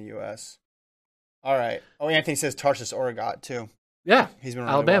well in the U.S. All right. Oh, Anthony says Tarsus Oregot, too. Yeah. He's been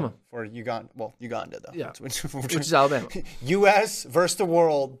running Alabama. Well for Uganda. Well, Uganda, though. Yeah. Which is Alabama. U.S. versus the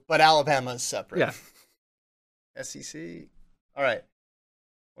world, but Alabama is separate. Yeah. SEC. All right.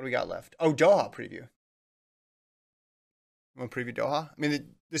 What do we got left? Oh, Doha preview. You want to preview Doha? I mean,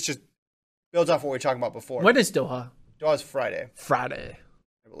 this just builds off what we were talking about before. When is Doha? Doha's Friday. Friday.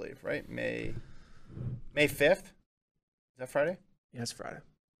 I believe, right? May 5th? Is that Friday? Yeah, it's Friday.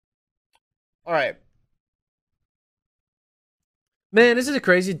 All right. Man, isn't it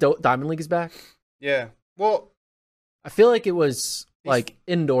crazy? Diamond League is back. Yeah. Well, I feel like it was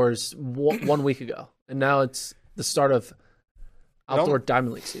indoors 1 week ago, and now it's the start of outdoor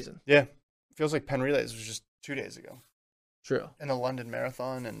Diamond League season. Yeah. It feels like Penn Relays was just 2 days ago. True. And the London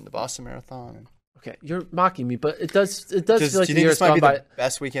Marathon and the Boston Marathon. Okay, you're mocking me, but it does feel like the year's gone by. The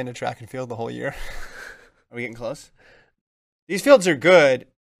best weekend of track and field the whole year? Are we getting close? These fields are good,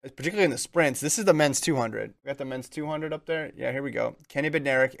 particularly in the sprints. This is the men's 200. We got the men's 200 up there. Yeah, here we go. Kenny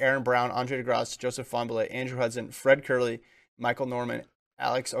Bednarik, Aaron Brown, Andre DeGrasse, Joseph Fonbele, Andrew Hudson, Fred Curley, Michael Norman,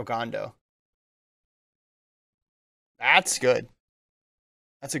 Alex Ogando. That's good.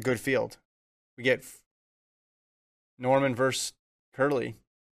 That's a good field. We get Norman versus Curley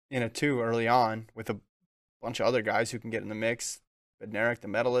in a 2 early on with a bunch of other guys who can get in the mix. Bednarik, the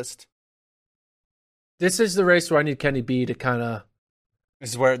medalist. This is the race where I need Kenny B to kind of... This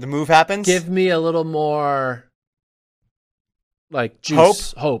is where the move happens? Give me a little more, like,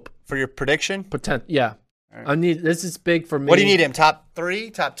 juice. Hope. For your prediction? Yeah. Right. This is big for me. What do you need him? Top 3?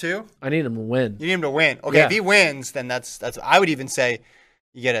 Top 2? I need him to win. You need him to win. Okay, yeah. If he wins, then that's. I would even say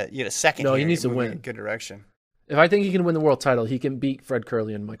you get a second. No, here. he needs to win. In a good direction. If I think he can win the world title, he can beat Fred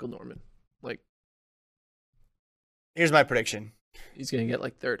Curley and Michael Norman. Like, here's my prediction. He's gonna get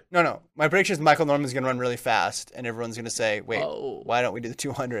like 3rd. No. My prediction is Michael Norman's gonna run really fast, and everyone's gonna say, "Wait, why don't we do the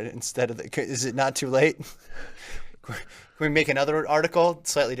 200 instead of the? Is it not too late? Can we make another article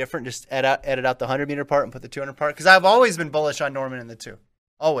slightly different? Just edit out the 100-meter part and put the 200 part? Because I've always been bullish on Norman in the 2.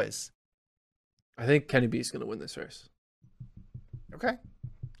 Always. I think Kenny B is going to win this race. Okay.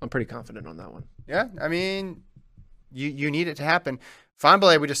 I'm pretty confident on that one. Yeah, I mean, you need it to happen.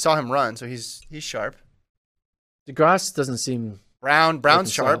 Fonbele, we just saw him run, so he's sharp. DeGrasse doesn't seem...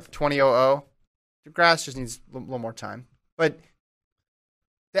 Brown's sharp, 20.00. DeGrasse just needs a little more time. But...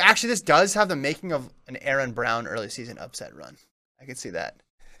 Actually, this does have the making of an Aaron Brown early season upset run. I can see that.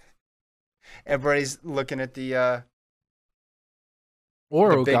 Everybody's looking at the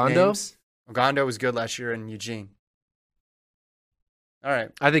Ogando. Ogando was good last year in Eugene. All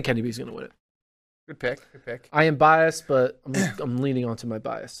right. I think Kenny B's going to win it. Good pick. I am biased, but I'm leaning onto my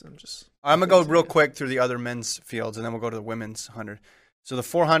bias. I'm going to go real quick through the other men's fields, and then we'll go to the women's 100. So the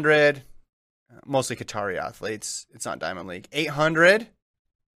 400, mostly Qatari athletes. It's not Diamond League. 800.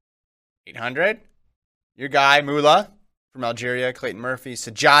 Your guy, Mula from Algeria, Clayton Murphy,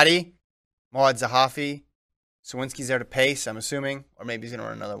 Sajadi, Moad Zahafi. Sawinski's there to pace, I'm assuming, or maybe he's going to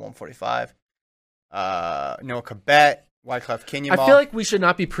run another 145. Noah Cabet, Wyclef Kinyamal. I feel like we should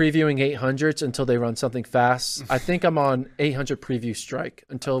not be previewing 800s until they run something fast. I think I'm on 800 preview strike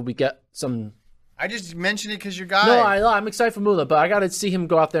until we get some... I just mentioned it because your guy... No, I'm excited for Mula, but I got to see him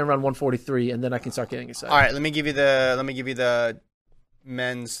go out there and run 143, and then I can start getting excited. All right, let me give you the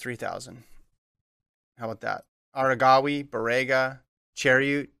men's 3,000. How about that? Aragawi, Barega,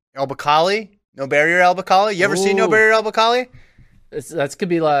 Chariot, El Bakali. No barrier El Bakali. You ever seen No Barrier El Bakali? That could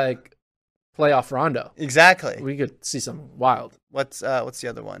be like playoff Rondo. Exactly. We could see something wild. What's the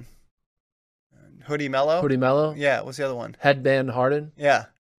other one? Hoodie Mello? Yeah, what's the other one? Headband Harden? Yeah.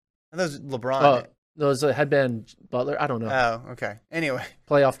 I thought it was LeBron. Oh, those Headband Butler? I don't know. Oh, okay. Anyway.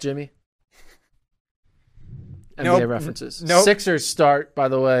 Playoff Jimmy? NBA nope. references. Nope. Sixers start, by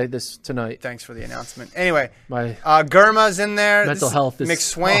the way, tonight. Thanks for the announcement. Anyway, my Gurma's in there. Mental health is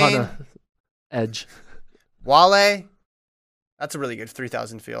McSwain, on a edge. Wale, that's a really good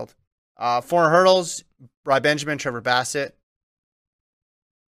 3,000 field. 400 hurdles, Bry Benjamin, Trevor Bassett.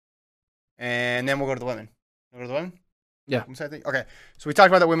 And then we'll go to the women. We'll go to the women? Yeah. Okay, so we talked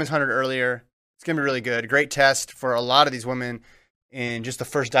about the women's 100 earlier. It's going to be really good. Great test for a lot of these women in just the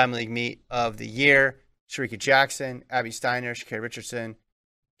first Diamond League meet of the year. Sharika Jackson, Abby Steiner, Shakira Richardson,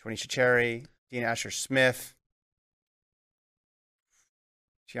 Tonisha Cherry, Dean Asher-Smith,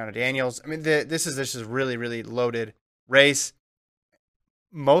 Tiana Daniels. I mean, this is a really, really loaded race.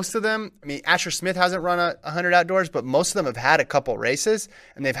 Most of them, I mean, Asher-Smith hasn't run a 100 outdoors, but most of them have had a couple races,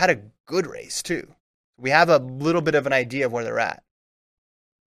 and they've had a good race, too. We have a little bit of an idea of where they're at.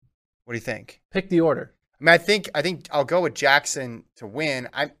 What do you think? Pick the order. I mean, I think I'll go with Jackson to win.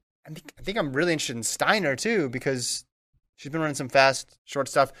 I think I'm really interested in Steiner, too, because she's been running some fast, short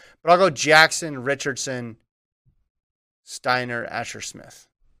stuff. But I'll go Jackson, Richardson, Steiner, Asher-Smith.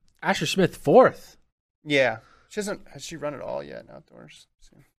 Asher-Smith, 4th? Yeah. Has she run it all yet outdoors?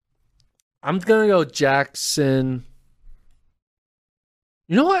 I'm going to go Jackson.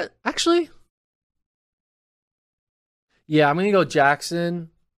 You know what? Actually, yeah, I'm going to go Jackson,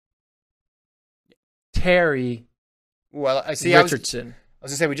 Terry, well, I see Richardson. I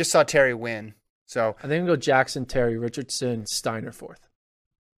was going to say, we just saw Terry win. So I think I'm going to go Jackson, Terry, Richardson, Steiner, 4th.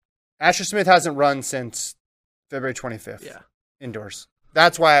 Asher-Smith hasn't run since February 25th. Yeah. Indoors.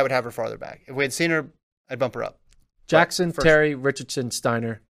 That's why I would have her farther back. If we had seen her, I'd bump her up. Jackson, Terry, Richardson,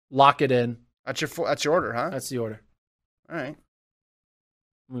 Steiner. Lock it in. That's your order, huh? That's the order. All right.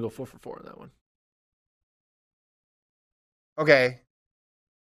 I'm going to go 4 for 4 on that one. Okay.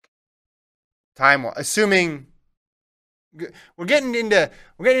 Time, assuming we're getting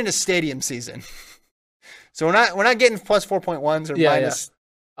into stadium season. So we're not getting plus 4.1s or minus.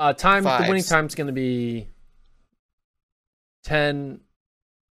 Yeah. The winning fives. time's going to be 10.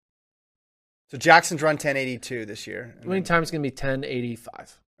 So Jackson's run 1082 this year. The winning time's going to be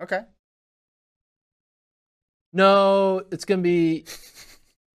 1085. Okay. No, it's going to be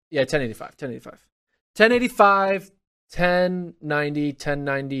 1085. 1085, 1090,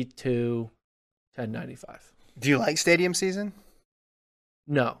 1092, 1095. Do you like stadium season?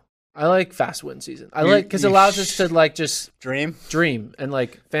 No. I like fast win season. I like because it allows us to like just dream and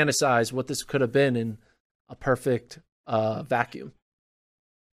like fantasize what this could have been in a perfect vacuum.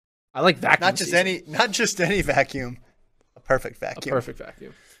 I like vacuum. Not just any vacuum. A perfect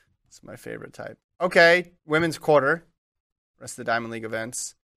vacuum. It's my favorite type. Okay, women's quarter. Rest of the Diamond League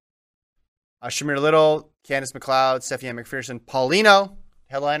events. Shamir Little, Candice McLeod, Stephanie McPherson, Paulino,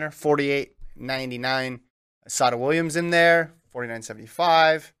 headliner, 48.99. Sada Williams in there,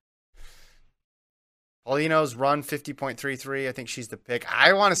 49.75. Paulino's run 50.33. I think she's the pick.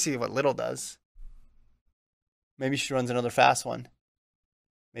 I want to see what Little does. Maybe she runs another fast one.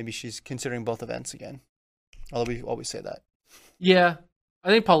 Maybe she's considering both events again. Although we always say that. Yeah. I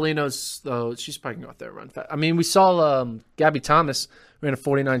think Paulino's, though, she's probably going to go out there and run fast. I mean, we saw Gabby Thomas ran a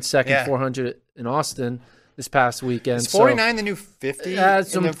 49-second 400 in Austin this past weekend. Is 49 the new 50?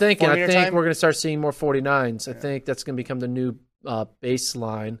 That's what I'm thinking. I think time? we're going to start seeing more 49s. I think that's going to become the new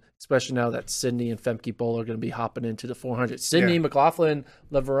baseline, especially now that Sydney and Femke Bowl are going to be hopping into the 400. Sydney McLaughlin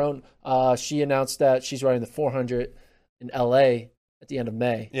Leverone, she announced that she's running the 400 in L.A. at the end of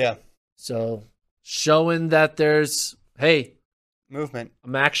May. Yeah. So showing that there's, hey, movement.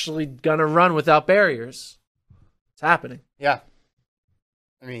 I'm actually going to run without barriers. It's happening. Yeah.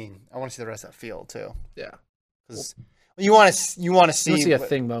 I mean, I want to see the rest of that field, too. Yeah. Because you want to see... You want to see a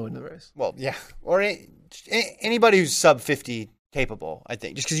thing mo in the race. Well, yeah. Or anybody who's sub 50 capable, I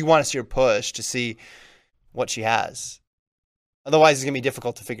think. Just because you want to see her push to see what she has. Otherwise, it's going to be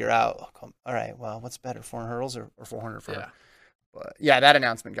difficult to figure out. All right, well, what's better, 400 hurdles or 400 for her? But yeah, that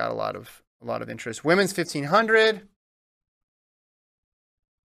announcement got a lot of interest. Women's 1500.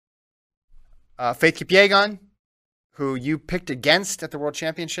 Faith Kipyegon, who you picked against at the World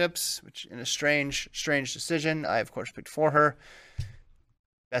Championships, which in a strange decision. I, of course, picked for her.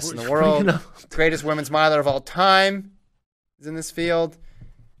 Best in the world. Greatest women's miler of all time is in this field.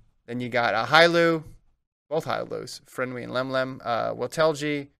 Then you got Hailu, both Hailus, Frenwy and Lemlem.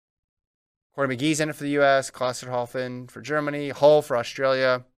 Wiltelji, Corey McGee's in it for the U.S., Klosterhofen for Germany, Hull for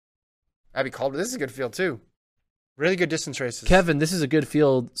Australia. Abby Calder. This is a good field, too. Really good distance races. Kevin, this is a good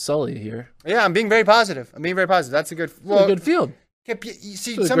field, Sully here. Yeah, I'm being very positive. That's a good field. You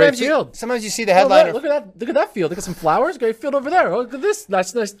see, sometimes you see the headliner. Look at that field. Look at some flowers. Great field over there. Oh, look at this.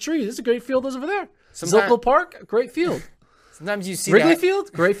 That's a nice tree. This is a great field over there. Zilkle Park, great field. Sometimes you see Wrigley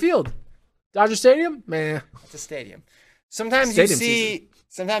Field, great field. Dodger Stadium, man. It's a stadium. Sometimes you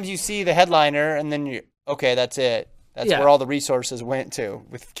see the headliner, and then you okay, that's it. That's where all the resources went to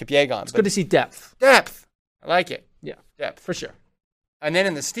with Kipyegon. It's good to see depth. I like it. Yeah, depth for sure. And then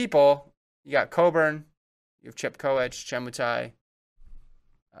in the steeple, you got Coburn, you have Chep Koech, Chemutai,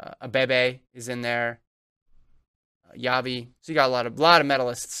 Abebe is in there, Yavi. So you got a lot of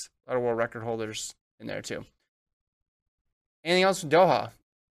medalists, a lot of world record holders in there too. Anything else from Doha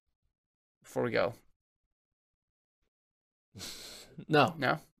before we go? No.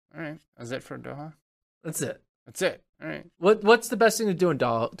 All right. That's it for Doha? That's it. All right. What's the best thing to do in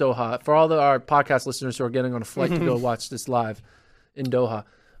Doha? For all our podcast listeners who are getting on a flight to go watch this live in Doha,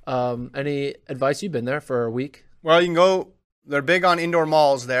 any advice? You've been there for a week. Well, you can go. They're big on indoor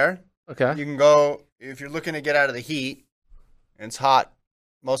malls there. Okay. You can go if you're looking to get out of the heat, and it's hot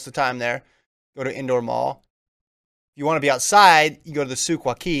most of the time there. Go to indoor mall. If you want to be outside, you go to the Souk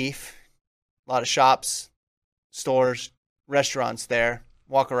Waqif. A lot of shops, stores, restaurants there.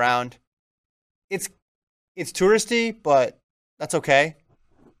 Walk around. It's touristy, but that's okay.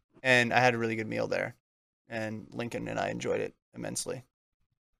 And I had a really good meal there. And Lincoln and I enjoyed it immensely.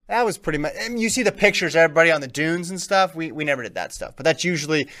 That was pretty much... you see the pictures of everybody on the dunes and stuff. We never did that stuff. But that's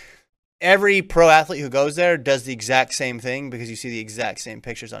usually... every pro athlete who goes there does the exact same thing because you see the exact same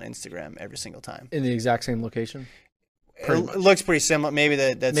pictures on Instagram every single time. In the exact same location? It looks pretty similar. Maybe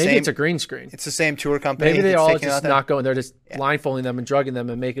it's a green screen. It's the same tour company. Maybe they're all just not going. They're just blindfolding them and drugging them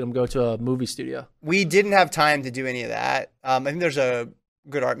and making them go to a movie studio. We didn't have time to do any of that. I think there's a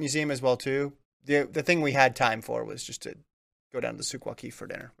good art museum as well too. The thing we had time for was just to go down to the Souk Waqif for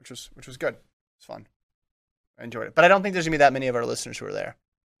dinner, which was good. It was fun. I enjoyed it. But I don't think there's gonna be that many of our listeners who are there.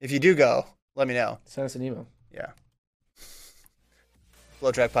 If you do go, let me know. Send us an email. Yeah.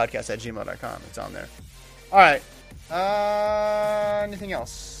 FloTrackPodcast@gmail.com. It's on there. All right. Anything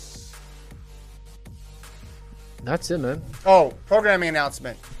else? That's it, man. Oh, programming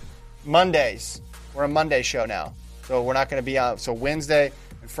announcement. Mondays. We're a Monday show now. So we're not going to be on. So Wednesday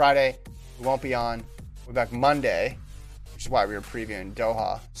and Friday, we won't be on. We're back Monday, which is why we were previewing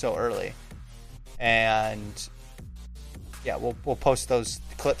Doha so early. And yeah, we'll post those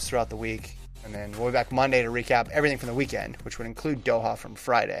clips throughout the week. And then we'll be back Monday to recap everything from the weekend, which would include Doha from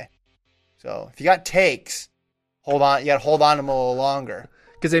Friday. So if you got takes, hold on. You got to hold on to them a little longer.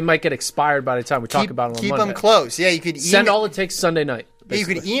 Because they might get expired by the time we talk about them on Keep Monday. them close. Yeah, you could send all it takes Sunday night. Yeah, you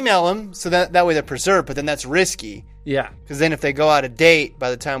could email them so that way they're preserved, but then that's risky. Yeah. Because then if they go out of date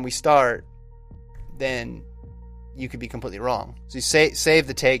by the time we start, then you could be completely wrong. So you save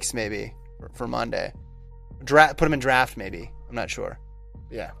the takes maybe for Monday. Put them in draft maybe. I'm not sure.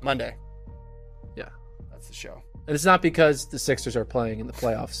 Yeah, Monday. Yeah. That's the show. And it's not because the Sixers are playing in the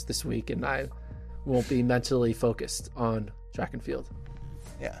playoffs this week and I won't be mentally focused on track and field.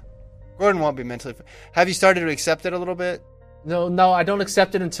 Yeah. Gordon won't be mentally. Have you started to accept it a little bit? No, I don't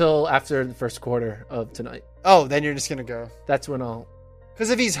accept it until after the first quarter of tonight. Oh, then you're just going to go. That's when I'll.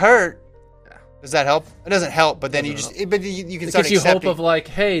 Because if he's hurt, does that help? It doesn't help, but then you can start accepting. It gives you hope of like,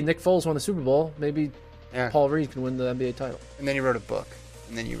 hey, Nick Foles won the Super Bowl. Maybe Yeah. Paul Reed can win the NBA title. And then you wrote a book.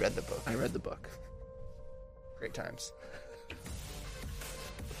 And then you read the book. I read the book. Great times.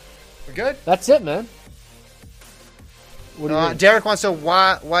 We're good? That's it, man. What do you mean? Derek wants to know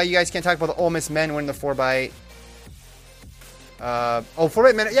why you guys can't talk about the Ole Miss men winning the 4x8.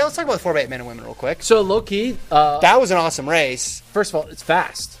 4x8 men. Yeah, let's talk about the 4x8 men and women real quick. So, low-key. That was an awesome race. First of all, it's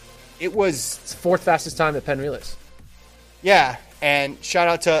fast. It's fourth fastest time at Penn Relays. Yeah, and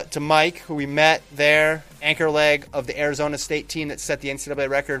shout out to Mike, who we met there, anchor leg of the Arizona State team that set the NCAA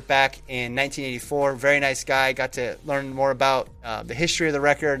record back in 1984. Very nice guy. Got to learn more about the history of the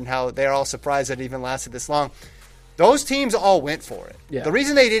record and how they're all surprised that it even lasted this long. Those teams all went for it. Yeah. The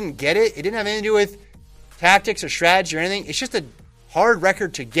reason they didn't get it didn't have anything to do with tactics or strategy or anything. It's just a hard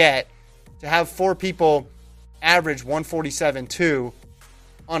record to get, to have four people average 147.2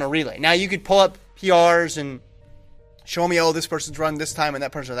 on a relay. Now, you could pull up PRs and show me, this person's run this time and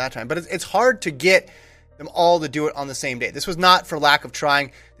that person that time. But it's hard to get them all to do it on the same day. This was not for lack of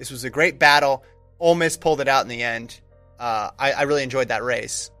trying. This was a great battle. Ole Miss pulled it out in the end. I really enjoyed that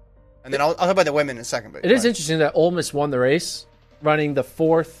race. And then I'll talk about the women in a second. But it is interesting that Ole Miss won the race, running the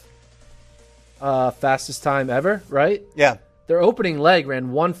fourth fastest time ever, right? Yeah. Their opening leg ran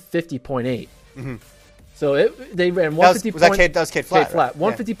 150.8. Mm-hmm. So they ran 150. That was Kate Flat. Flat.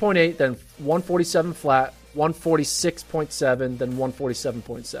 150.8, then 147 flat, 146.7, then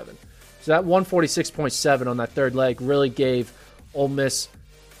 147.7. So that 146.7 on that third leg really gave Ole Miss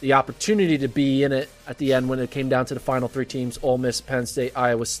the opportunity to be in it at the end when it came down to the final three teams: Ole Miss, Penn State,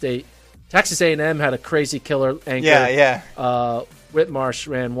 Iowa State. Texas A&M had a crazy killer anchor. Yeah. Whitmarsh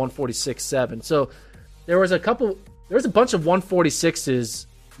ran 146.7. So there was a bunch of 146s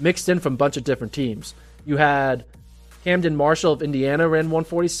mixed in from a bunch of different teams. You had Camden Marshall of Indiana ran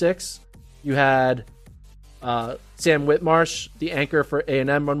 146. You had Sam Whitmarsh, the anchor for A&M,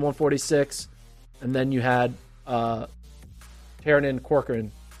 run 146. And then you had Taranen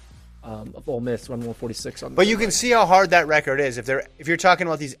Corcoran of Ole Miss run 146 on the. But you can see how hard that record is. If you're talking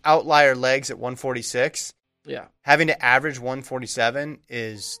about these outlier legs at 146, yeah, having to average 147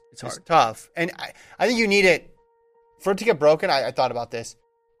 is hard. Tough. And I think you need it for it to get broken. I thought about this.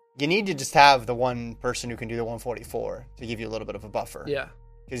 You need to just have the one person who can do the 144 to give you a little bit of a buffer. Yeah.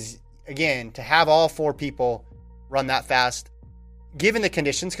 Because, again, to have all four people run that fast, given the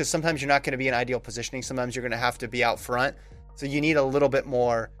conditions, because sometimes you're not going to be in ideal positioning. Sometimes you're going to have to be out front. So you need a little bit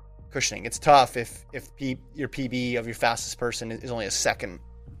more cushioning. It's tough if your PB of your fastest person is only a second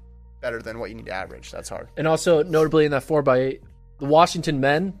better than what you need to average. That's hard. And also, notably in that 4x8, the Washington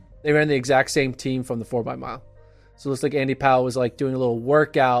men, they ran the exact same team from the 4x mile. So it looks like Andy Powell was like doing a little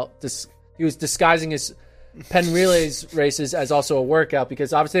workout. He was disguising his Penn Relays races as also a workout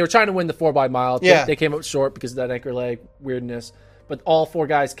because obviously they were trying to win the 4x mile. Yeah. They came up short because of that anchor leg weirdness. But all four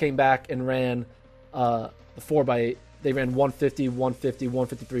guys came back and ran the 4x8. They ran 150, 150,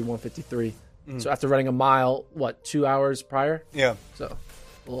 153, 153. So after running a mile, 2 hours prior? Yeah. So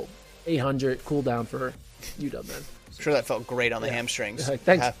a little 800 cool down for UW, man. I'm sure that felt great on the hamstrings.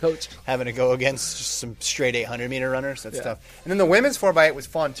 Thanks, Coach. Having to go against just some straight 800-meter runners, that's tough. And then the women's 4x8 was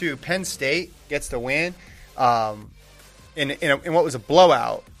fun, too. Penn State gets the win in what was a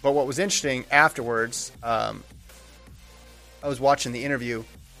blowout. But what was interesting afterwards, I was watching the interview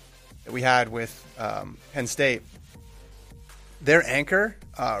that we had with Penn State. Their anchor,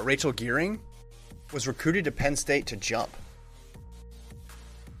 Rachel Gearing, was recruited to Penn State to jump.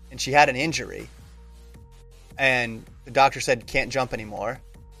 And she had an injury. And the doctor said can't jump anymore.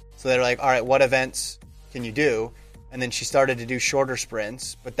 So they're like, all right, what events can you do? And then she started to do shorter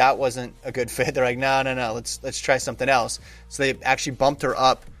sprints, but that wasn't a good fit. They're like, no, let's try something else. So they actually bumped her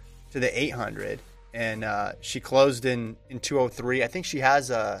up to the 800, and she closed in 2:03. I think she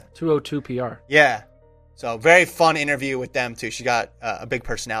has a 2:02 PR. Yeah. So very fun interview with them too. She got a big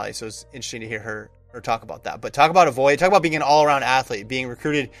personality, so it's interesting to hear her talk about that. But talk about avoid. Talk about being an all-around athlete, being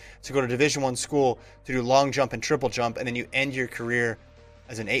recruited to go to Division I school to do long jump and triple jump, and then you end your career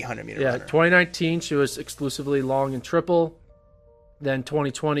as an 800-meter runner. 2019 she was exclusively long and triple. Then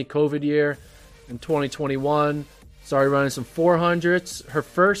 2020 COVID year, and 2021 started running some 400s. Her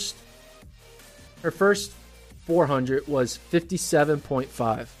first 400 was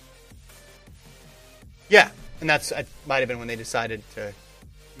 57.5. Yeah, and it might have been when they decided to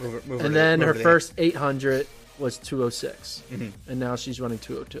move her. And then her first 800 was 206, and now she's running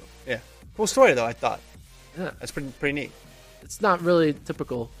 202. Yeah, cool story though. I thought. Yeah, that's pretty neat. It's not really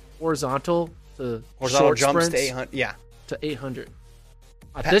typical horizontal jumps sprints to 800. Yeah, to 800.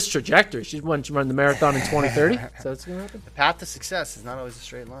 At this trajectory, she's going to run the marathon in 2030. So that's going to happen. The path to success is not always a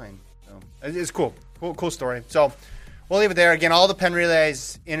straight line. So it's cool story. So we'll leave it there. Again, all the Penn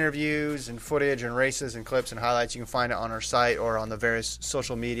Relays interviews and footage and races and clips and highlights, you can find it on our site or on the various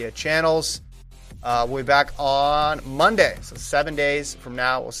social media channels. We'll be back on Monday. So 7 days from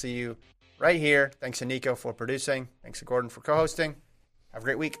now, we'll see you right here. Thanks to Nico for producing. Thanks to Gordon for co-hosting. Have a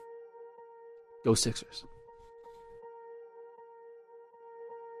great week. Go Sixers.